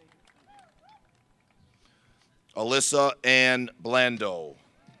 Alyssa Ann Blando.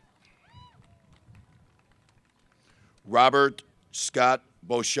 Robert Scott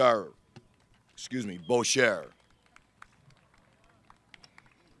Boucher. Boucher.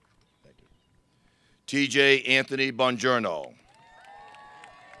 Thank you. TJ Anthony Bongiorno.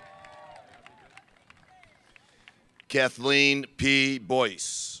 Kathleen P.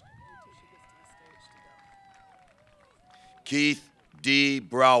 Boyce. Keith D.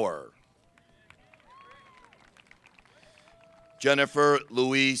 Brower. Jennifer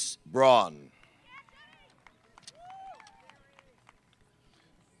Louise Braun.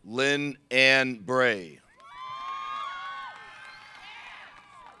 Lynn Ann Bray.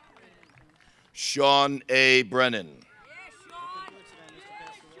 Sean A. Brennan.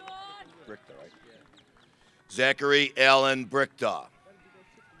 Zachary Allen Brickta.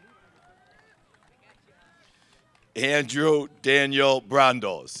 Andrew Daniel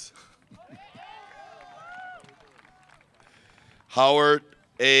Brandos. Howard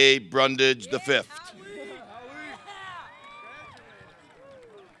A. Brundage V.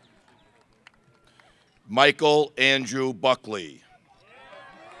 Michael Andrew Buckley.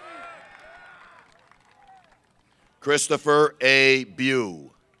 Christopher A.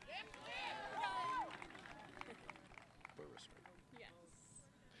 Bew.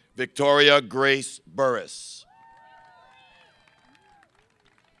 Victoria Grace Burris.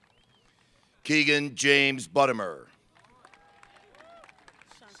 Keegan James Buttimer.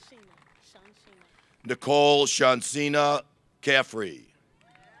 Nicole Shansina Caffrey.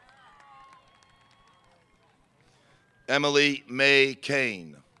 Emily May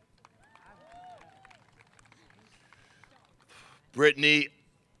Kane. Brittany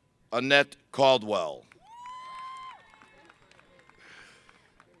Annette Caldwell.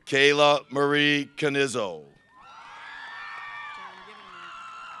 Kayla Marie Canizzo.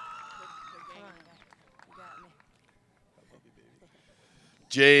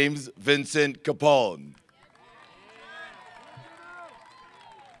 James Vincent Capone.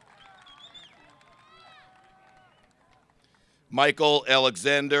 Michael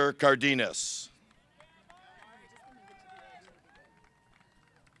Alexander Cardenas.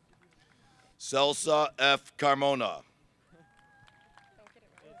 Celsa F. Carmona.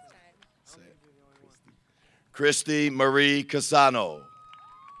 Christy Marie Casano.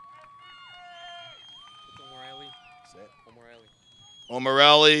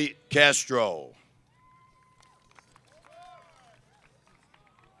 Omarelli Castro.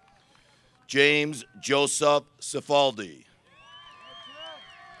 James Joseph Cifaldi.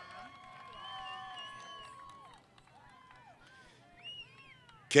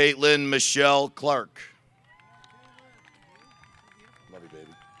 Caitlin Michelle Clark. Love you,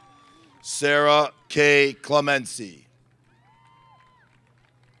 baby. Sarah K. Clemency.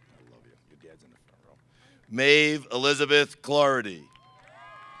 I love you. Your dad's in the front row. Maeve Elizabeth Clarity.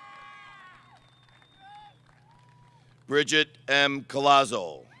 Bridget M.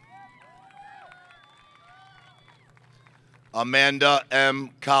 Colazzo. Amanda M.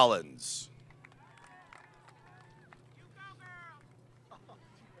 Collins.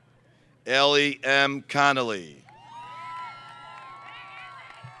 Ellie M. Connolly.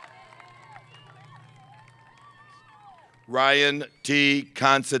 Ryan T.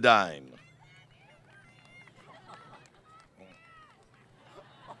 Considine.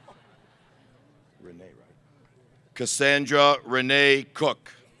 Renee, right? Cassandra Renee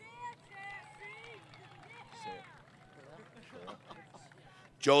Cook.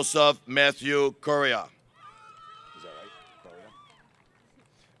 Joseph Matthew Correa. Is that right? Correa?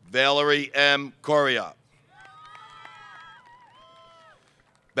 Valerie M. Correa.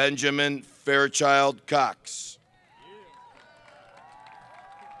 Benjamin Fairchild Cox.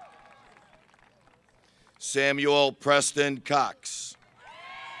 Samuel Preston Cox.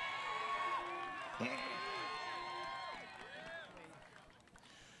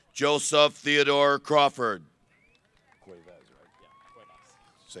 Joseph Theodore Crawford.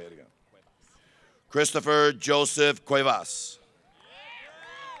 Say it again. Christopher Joseph Cuevas.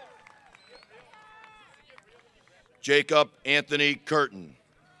 Jacob Anthony Curtin.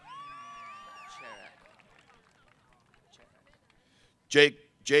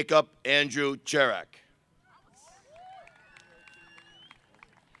 Jacob Andrew Cherak.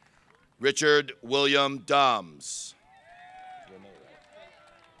 Richard William Doms.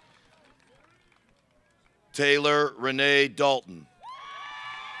 Taylor Renee Dalton.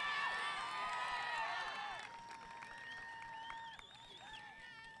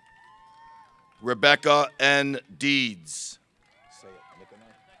 Rebecca N. Deeds. Say it,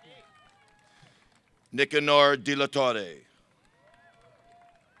 Nicanor De La Torre.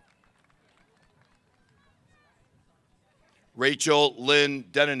 Rachel Lynn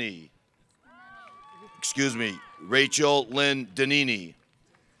Denini. Excuse me, Rachel Lynn Denini.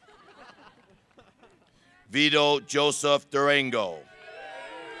 Vito Joseph Durango.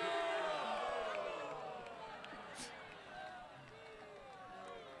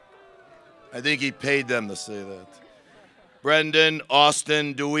 I think he paid them to say that. Brendan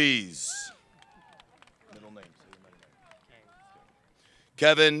Austin Deweese. Middle name.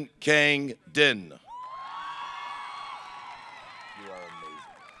 Kevin Kang Din. You are amazing.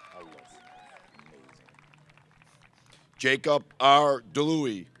 I love you. Amazing. Jacob R.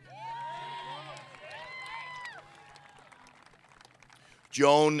 DeLuey.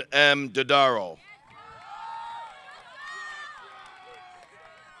 Joan M. Dodaro.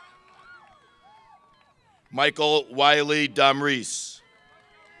 Michael Wiley Damries.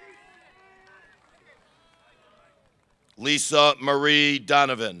 Lisa Marie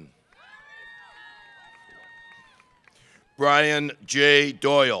Donovan. Brian J.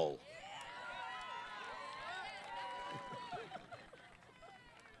 Doyle.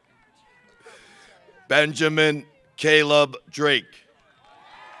 Benjamin Caleb Drake.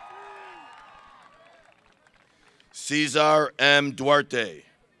 Cesar M. Duarte.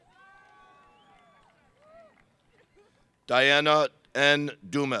 Diana N.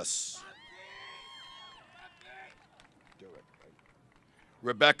 Dumas.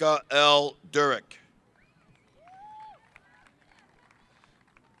 Rebecca L. Durick.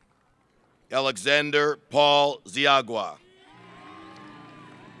 Alexander Paul Ziagua.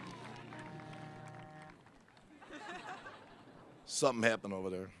 Something happened over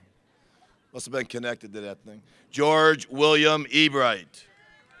there. Must have been connected to that thing. George William Ebright.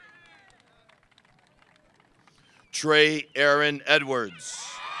 Trey Aaron Edwards.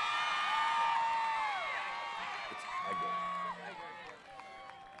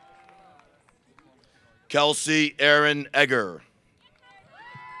 Kelsey Aaron Egger.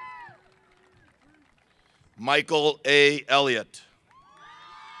 Michael A. Elliott.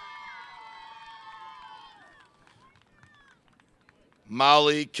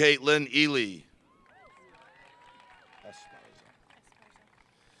 Molly Caitlin Ely.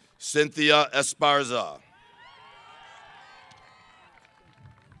 Cynthia Esparza.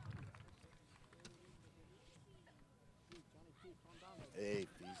 Hey,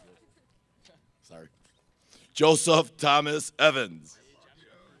 sorry. Joseph Thomas Evans.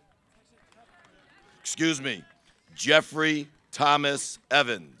 Excuse me, Jeffrey Thomas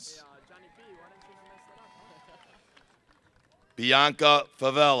Evans. Bianca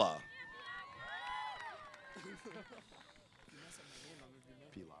Favela.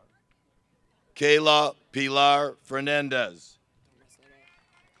 Kayla Pilar Fernandez.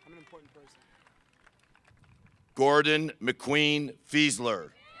 Gordon McQueen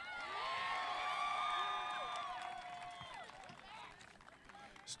Fiesler.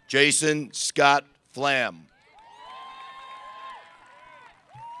 Jason Scott Flam.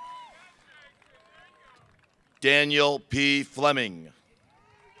 Daniel P. Fleming.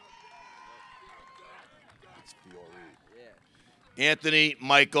 Anthony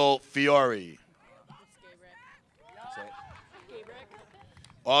Michael Fiore.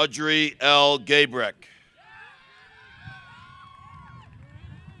 Audrey L. Gabrick.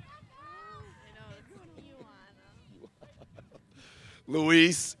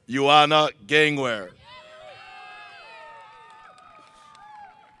 Luis Ioana Gangware.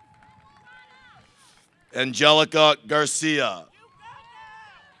 Angelica Garcia.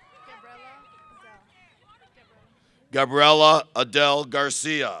 Gabriella Adele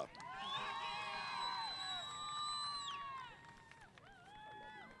Garcia.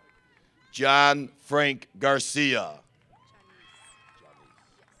 John Frank Garcia.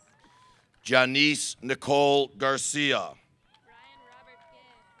 Janice Nicole Garcia.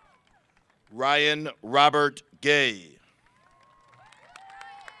 Ryan Robert Gay.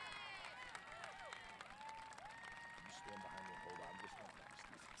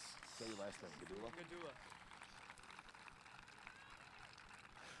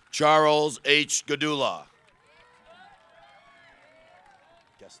 Charles H. Gadula.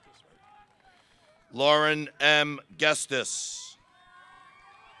 Lauren M. Gestis.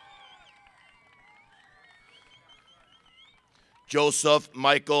 Joseph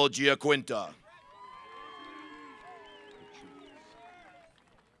Michael Giaquinta.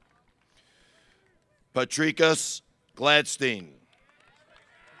 Patricus Gladstein.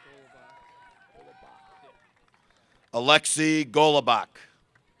 Alexei Golubak.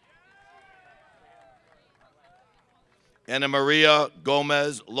 Ana Maria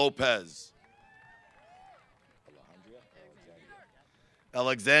Gomez Lopez.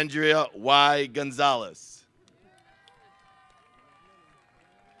 Alexandria Y. Gonzalez.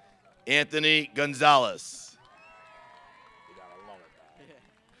 Anthony Gonzalez.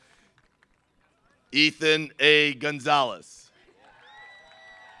 Ethan A. Gonzalez.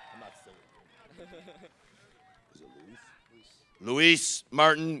 Luis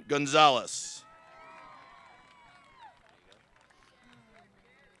Martin Gonzalez.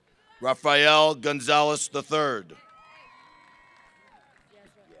 Rafael Gonzalez III.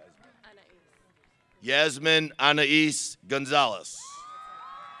 Yasmin Anais Gonzalez.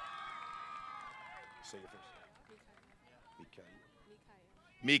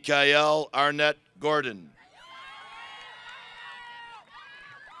 Mikael Arnett Gordon.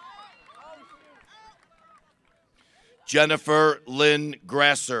 Jennifer Lynn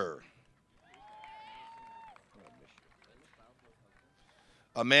Grasser.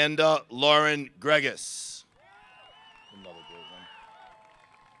 Amanda Lauren Gregis.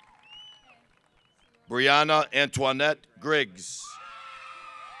 Brianna Antoinette Griggs.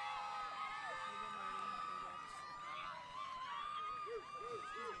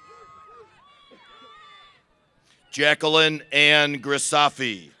 Jacqueline Ann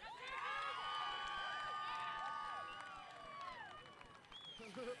Grisafi.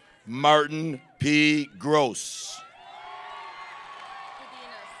 Martin P. Gross.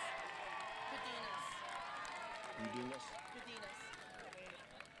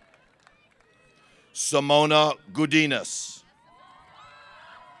 Simona Gudinas.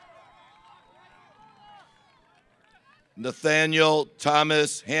 Nathaniel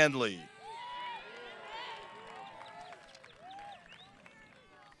Thomas Handley.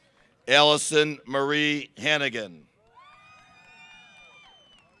 Allison Marie Hannigan.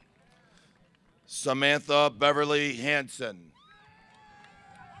 Samantha Beverly Hanson.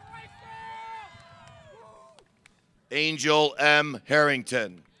 Angel M.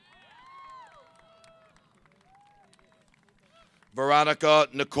 Harrington. Veronica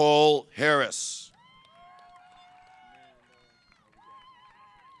Nicole Harris.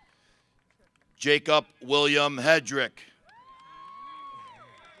 Jacob William Hedrick.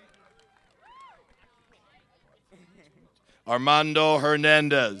 Armando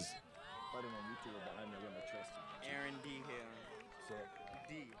Hernandez.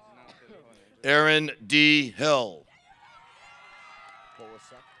 Aaron D. Hill.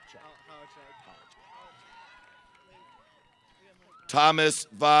 Thomas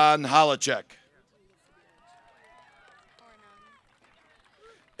Von Holacek.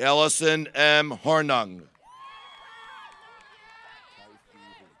 Ellison M. Hornung.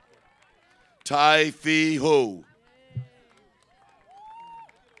 Tai Phi Hu.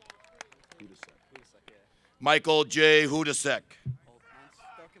 Michael J. Hudasek.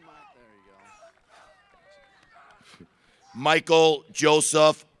 Michael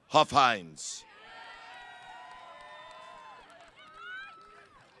Joseph Huffhines.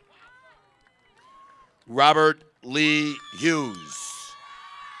 Robert Lee Hughes.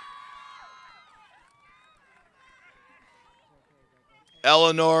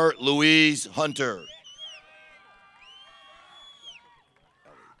 Eleanor Louise Hunter.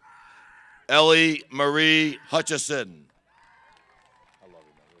 Ellie Marie Hutchison.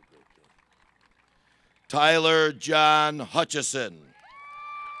 Tyler John Hutchison.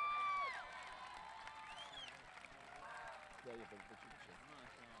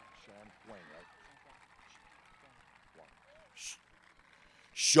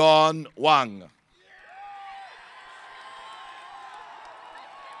 Sean Wang.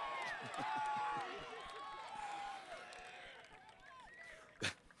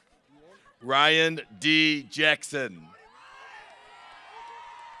 Ryan D. Jackson.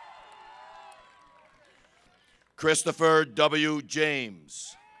 Christopher W.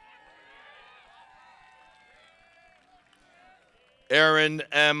 James. Aaron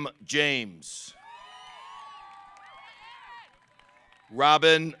M. James.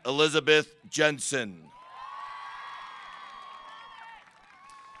 Robin Elizabeth Jensen.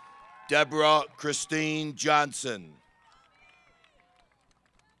 Deborah Christine Johnson.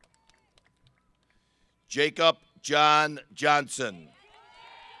 Jacob John Johnson.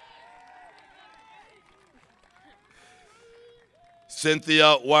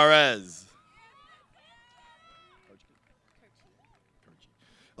 Cynthia Juarez.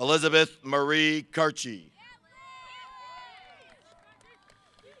 Elizabeth Marie Karchi.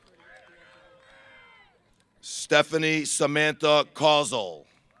 Stephanie Samantha Causel.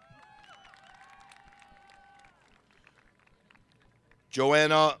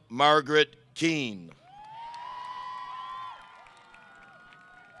 Joanna Margaret Keene.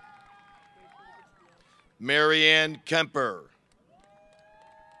 Marianne Kemper.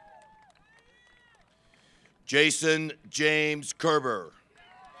 Jason James Kerber.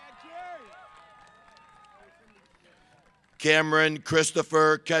 Cameron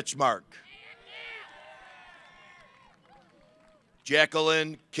Christopher Ketchmark.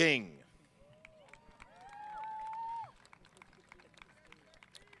 Jacqueline King.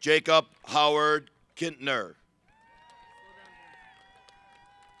 Jacob Howard Kintner.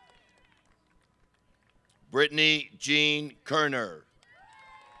 Brittany Jean Kerner.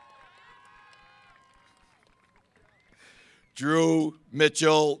 Drew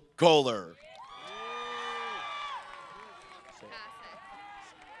Mitchell Kohler.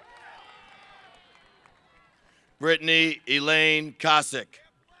 Brittany Elaine Kosick.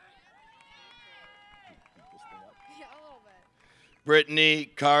 Brittany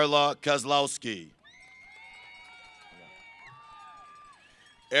Carla Kozlowski.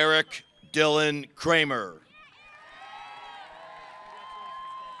 Eric Dylan Kramer.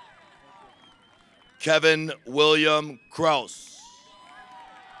 Kevin William Kraus.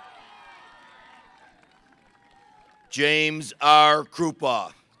 James R.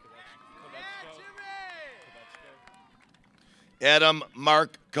 Krupa. Adam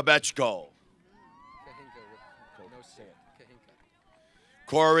Mark Kabechko.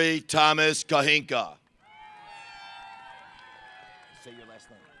 Corey Thomas Kahinka. Say your last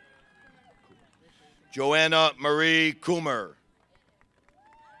name. Joanna Marie Coomer.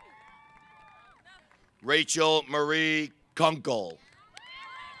 Rachel Marie Kunkel.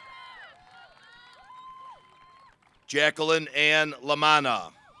 Jacqueline Ann Lamana.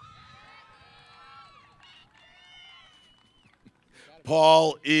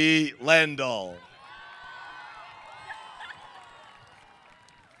 Paul E. Landau.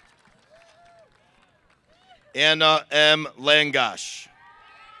 Anna M. Langash.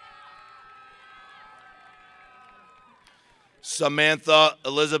 Samantha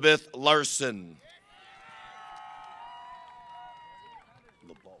Elizabeth Larson.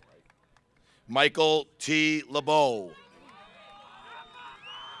 Michael T. LeBeau.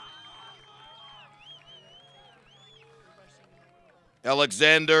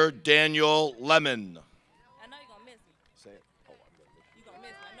 Alexander Daniel Lemon. I know you're going to miss me. Say it. Oh, I'm going to miss You're going to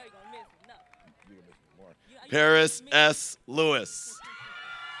miss me. I know you're going to miss me. No. you. You're going to miss me more. Paris S. Lewis.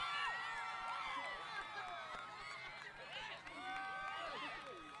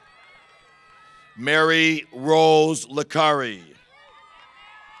 Mary Rose Licari.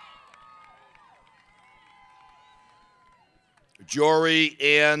 Jory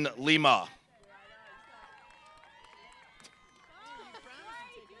Ann Lima.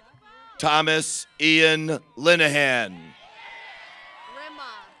 Thomas Ian Linehan.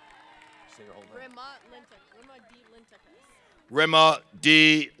 Rima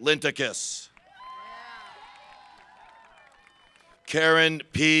D. Lintakis. Karen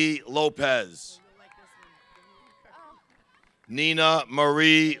P. Lopez. Nina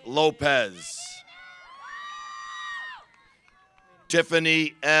Marie Lopez.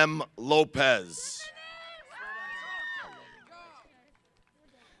 Tiffany M. Lopez.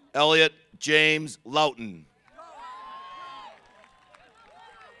 Elliot James Loughton.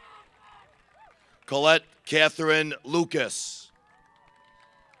 Colette Catherine Lucas.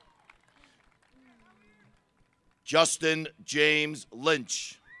 Justin James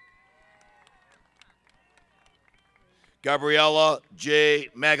Lynch. Gabriella J.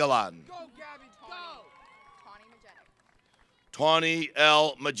 Magellan. Go, Gabby, go. Tawny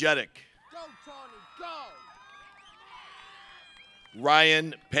L. Majetic. Go, Tawny, go.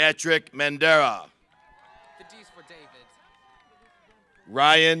 Ryan Patrick Mandera. The D's for David.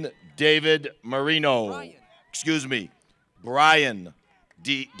 Ryan David Marino. Brian. Excuse me. Brian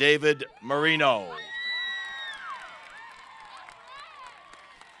David Marino.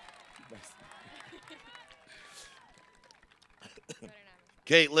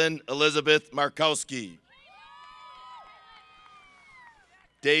 Caitlin Elizabeth Markowski.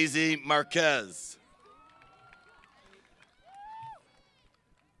 Daisy Marquez.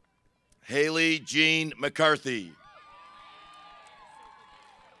 Haley Jean McCarthy.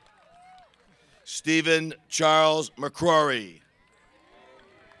 Stephen Charles McCrory.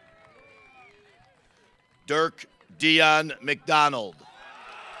 Dirk Dion McDonald.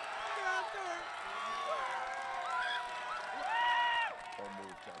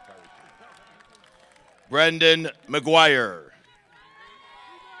 Brendan McGuire.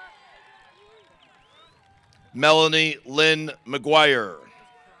 Melanie Lynn McGuire.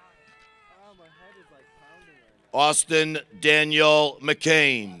 Austin Daniel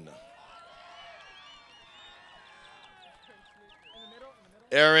McCain.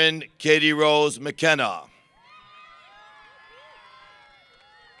 Erin Katie Rose McKenna.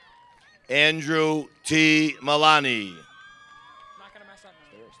 Andrew T. Milani.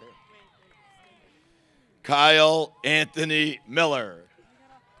 Kyle Anthony Miller.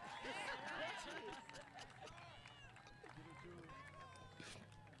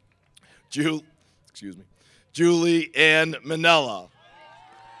 Julie Ann Manella.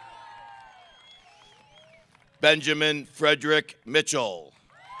 Benjamin Frederick Mitchell.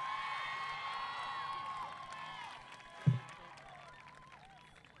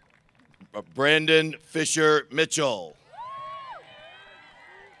 Brandon Fisher Mitchell.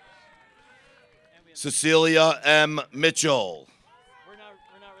 Cecilia M. Mitchell. We're not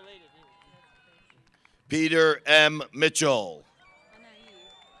related. Peter M. Mitchell.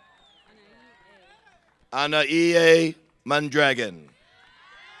 Anaie Mandragon.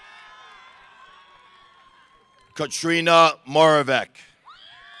 Katrina Moravec.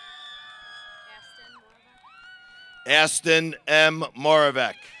 Aston M.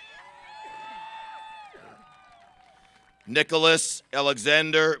 Moravec. Nicholas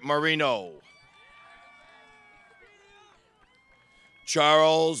Alexander Marino.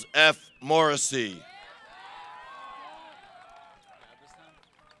 Charles F. Morrissey.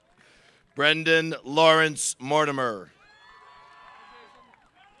 Brendan Lawrence Mortimer.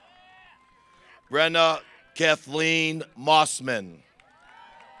 Brenna Kathleen Mossman.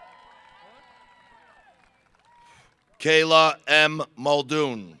 Kayla M.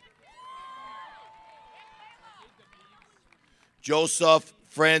 Muldoon. Joseph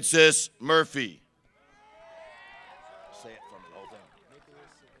Francis Murphy.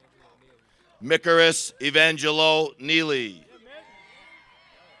 Mikaris Evangelo Neely.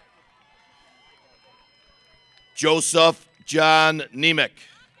 Joseph John Nemec.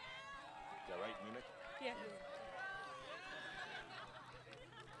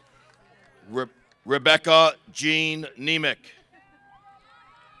 Rebecca Jean Nemec.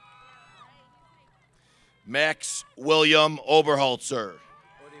 Max William Oberholzer.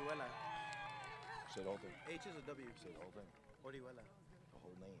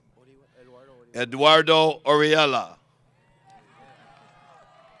 Eduardo Oriella.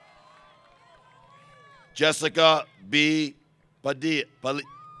 Jessica B. Padilla.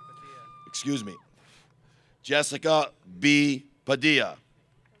 Excuse me. Jessica B. Padilla.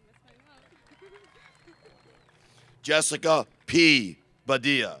 Jessica P.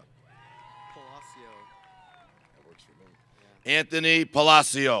 Padilla. Anthony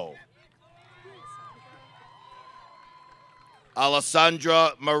Palacio.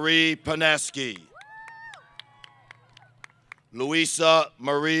 Alessandra Marie Panaski. Luisa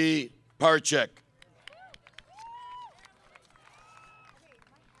Marie Parchek.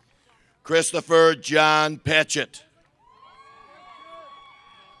 Christopher John Patchett.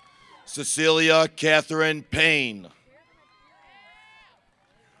 Cecilia Catherine Payne.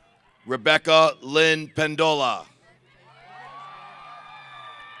 Rebecca Lynn Pendola.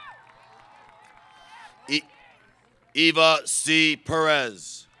 Eva C.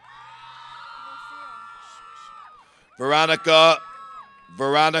 Perez. Veronica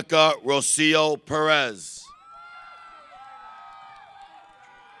Rocio Perez.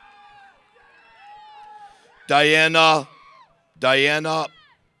 Diana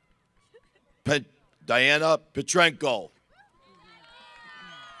Petrenko.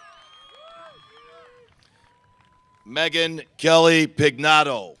 Megan Kelly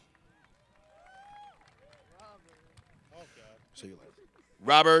Pignato.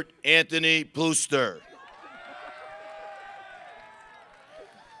 Robert Anthony Pluster.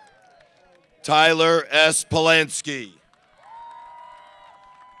 Tyler S. Polanski.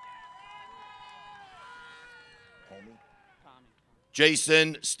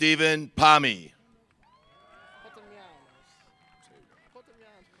 Jason Stephen Palmy.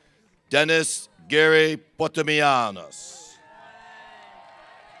 Dennis Gary Potamianos.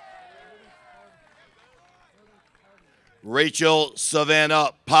 Rachel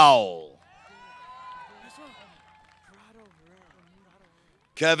Savannah Powell.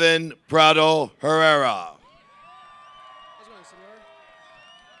 Kevin Prado Herrera.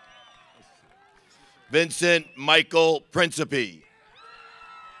 Vincent Michael Principe.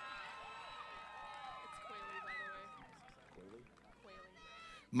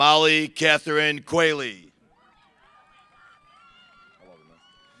 Molly Catherine Quayle.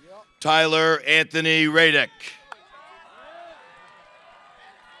 Tyler Anthony Radek.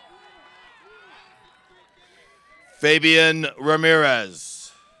 Fabian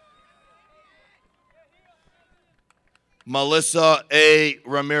Ramirez. Melissa A.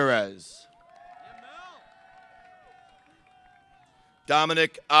 Ramirez.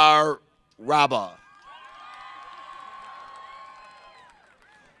 Dominic R. Raba.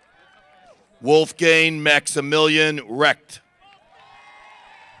 Wolfgang Maximilian Recht.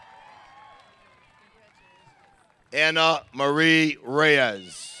 Anna Marie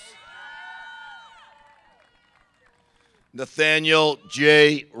Reyes. Nathaniel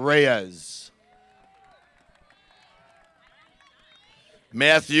J. Reyes.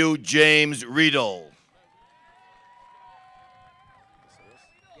 Matthew James Riedel.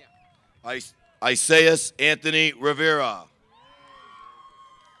 Isaias Anthony Rivera.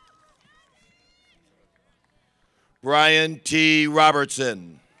 Brian T.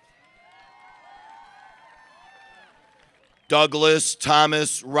 Robertson. Douglas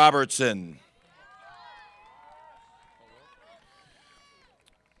Thomas Robertson.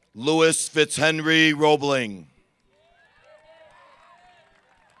 Louis Fitzhenry Roebling.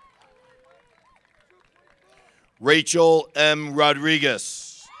 Rachel M.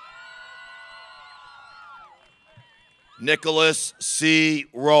 Rodriguez. Nicholas C.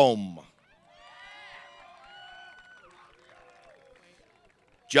 Rome.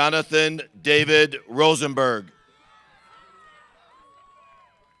 Jonathan David Rosenberg.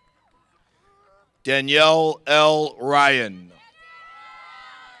 Danielle L. Ryan.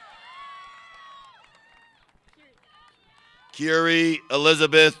 Kiri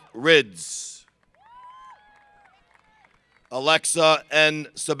Elizabeth Rids. Alexa N.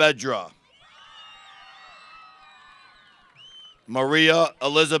 Saavedra. Maria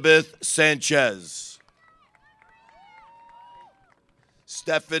Elizabeth Sanchez.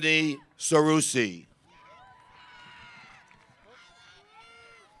 Stephanie Sarusi.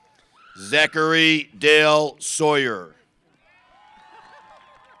 Zachary Dale Sawyer.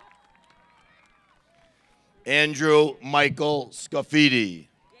 Andrew Michael Scafidi.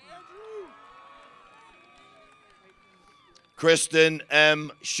 Kristen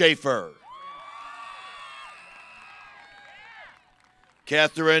M. Schaefer.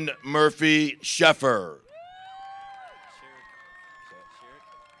 Catherine Murphy Sheffer.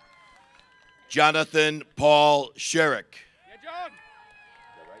 Jonathan Paul Sherrick.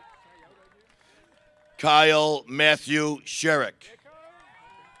 Kyle Matthew Sherrick.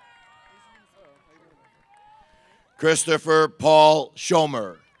 Christopher Paul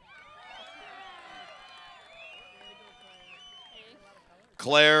Schomer.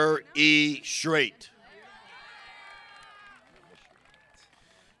 Claire E. Schreit.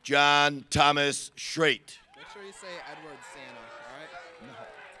 John Thomas Schreit. Make sure you say Edward Santa, all right? No.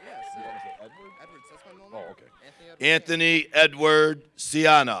 Yes. Edward? Edwards, that's my middle name. Oh, okay. Anthony Edward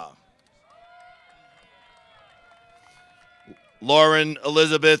Siana. Lauren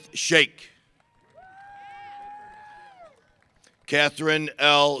Elizabeth Shake. Catherine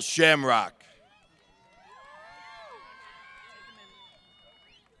L. Shamrock.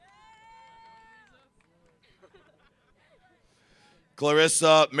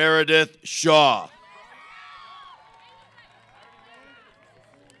 Clarissa Meredith Shaw.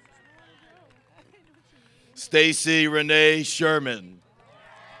 Stacy Renee Sherman.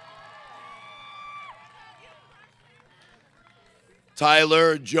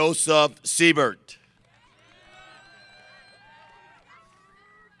 Tyler Joseph Siebert.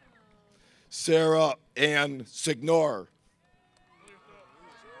 Sarah Ann Signor.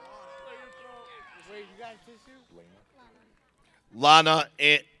 Lana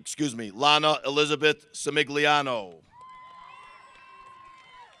Elizabeth Simigliano.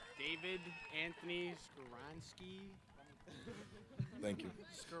 David Anthony Skoronsky. Thank you.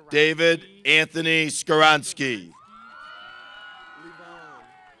 David Anthony Skoronsky.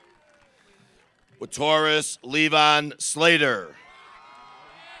 Taurus Levon Slater.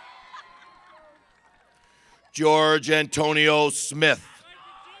 George Antonio Smith.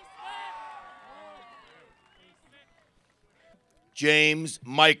 James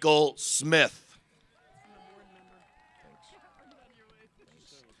Michael Smith.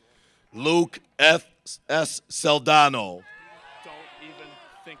 Luke F. S. Saldano. Don't even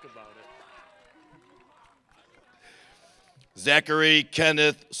think about it. Zachary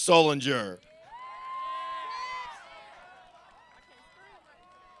Kenneth Solinger.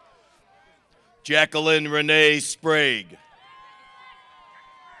 Jacqueline Renee Sprague.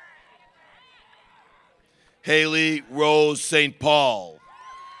 Haley Rose St. Paul.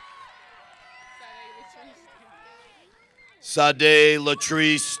 Sade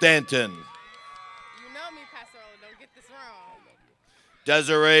Latrice Stanton. You know me, Pastoral. Don't get this wrong.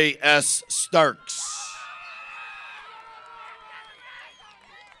 Desiree S. Starks.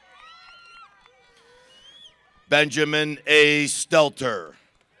 Benjamin A. Stelter.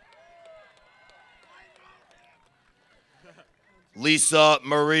 Lisa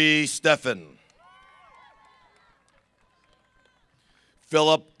Marie Steffen.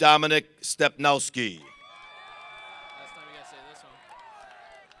 Philip Dominic Stepnowski. Last time you gotta say this one.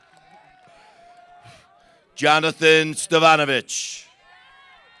 Jonathan Stavanovich.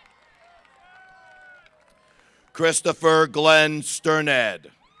 Christopher Glenn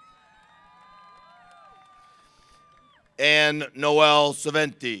Sternad. Anne Noel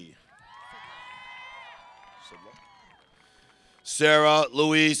Saventi. Sarah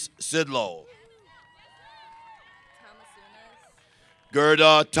Louise Sidlow.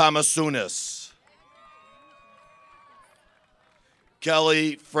 Gerda Thomasunis.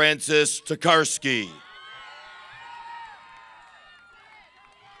 Kelly Francis Tokarski.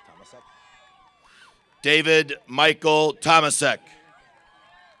 David Michael Tomasek.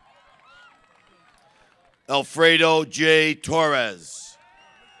 Alfredo J. Torres.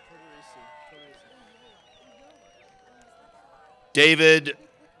 David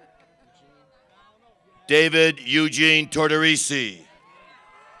Eugene Tortorisi.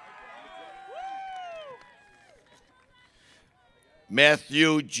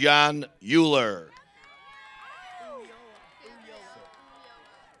 Matthew John Euler.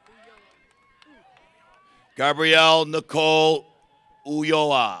 Gabrielle Nicole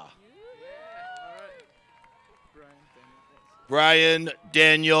Ulloa. Brian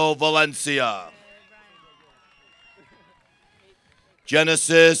Daniel Valencia.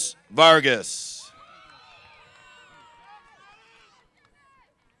 Genesis Vargas.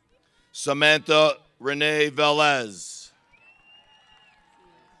 Samantha Renee Velez.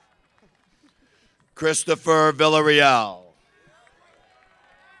 Christopher Villarreal.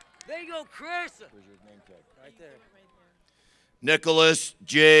 There you go, Chris. Where's your name tag? Right there. Nicholas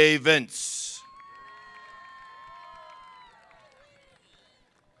J. Vince.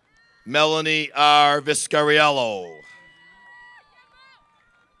 Melanie R. Viscariello.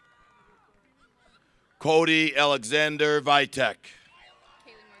 Cody Alexander Vitek.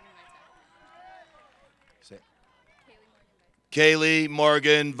 Kaylee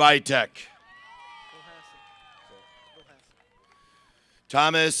Morgan Vitek.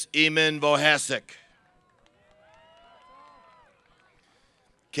 Thomas Eamon Vohasek.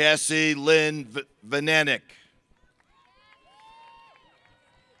 Cassie Lynn Vananik.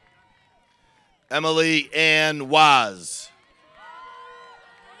 Emily Ann Waz.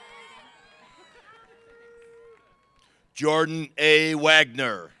 Jordan A.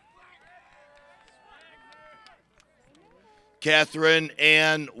 Wagner. Catherine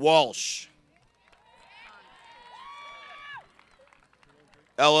Ann Walsh.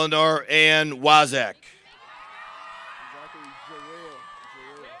 Eleanor Ann Wazak.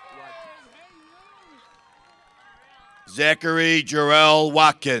 Zachary Jarrell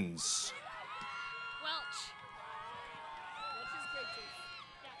Watkins.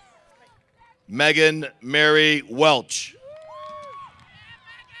 Megan Mary Welch.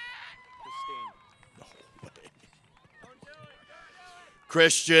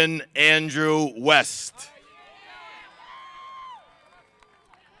 Christian Andrew West.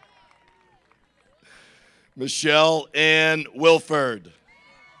 Michelle Ann Wilford.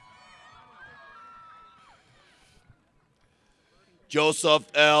 Joseph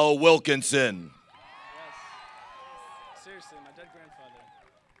L. Wilkinson. Seriously, my dead grandfather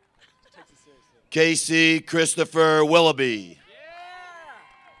takes it seriously. Casey Christopher Willoughby.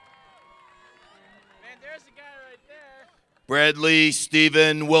 Man, there's a guy right there. Bradley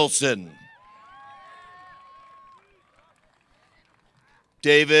Stephen Wilson.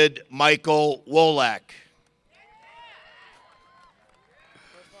 David Michael Wolak.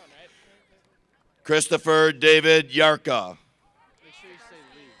 Christopher David Yarka. Make sure you say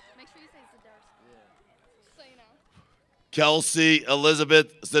Lee. Make sure you say Zadarsky. Yeah. So you know. Kelsey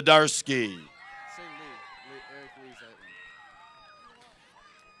Elizabeth Zadarsky. Say Lee.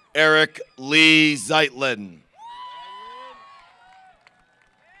 Eric Lee Zeitlin. Eric Lee Zeitlin.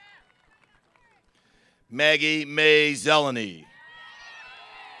 Maggie May Zeleny.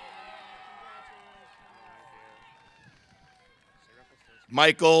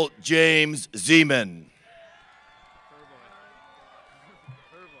 Michael James Zeman.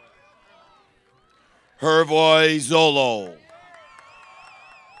 Hervoy Zolo.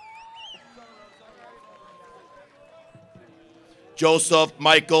 Joseph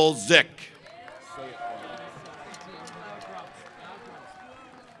Michael Zick.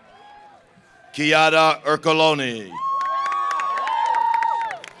 Kiata Ercoloni.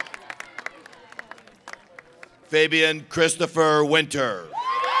 Fabian Christopher Winter.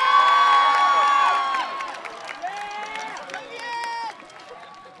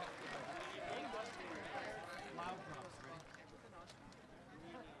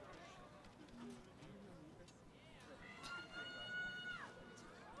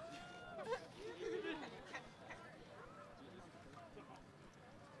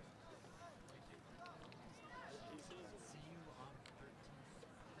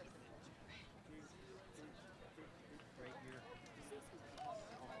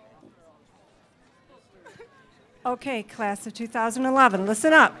 Okay, class of 2011,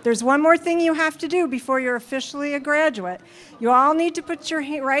 listen up. There's one more thing you have to do before you're officially a graduate. You all need to put your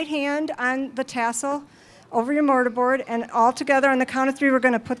right hand on the tassel over your mortarboard, and all together on the count of 3, we're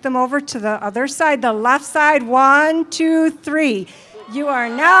going to put them over to the other side, the left side. 1, 2, 3. You are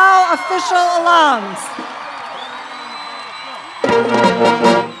now official alums.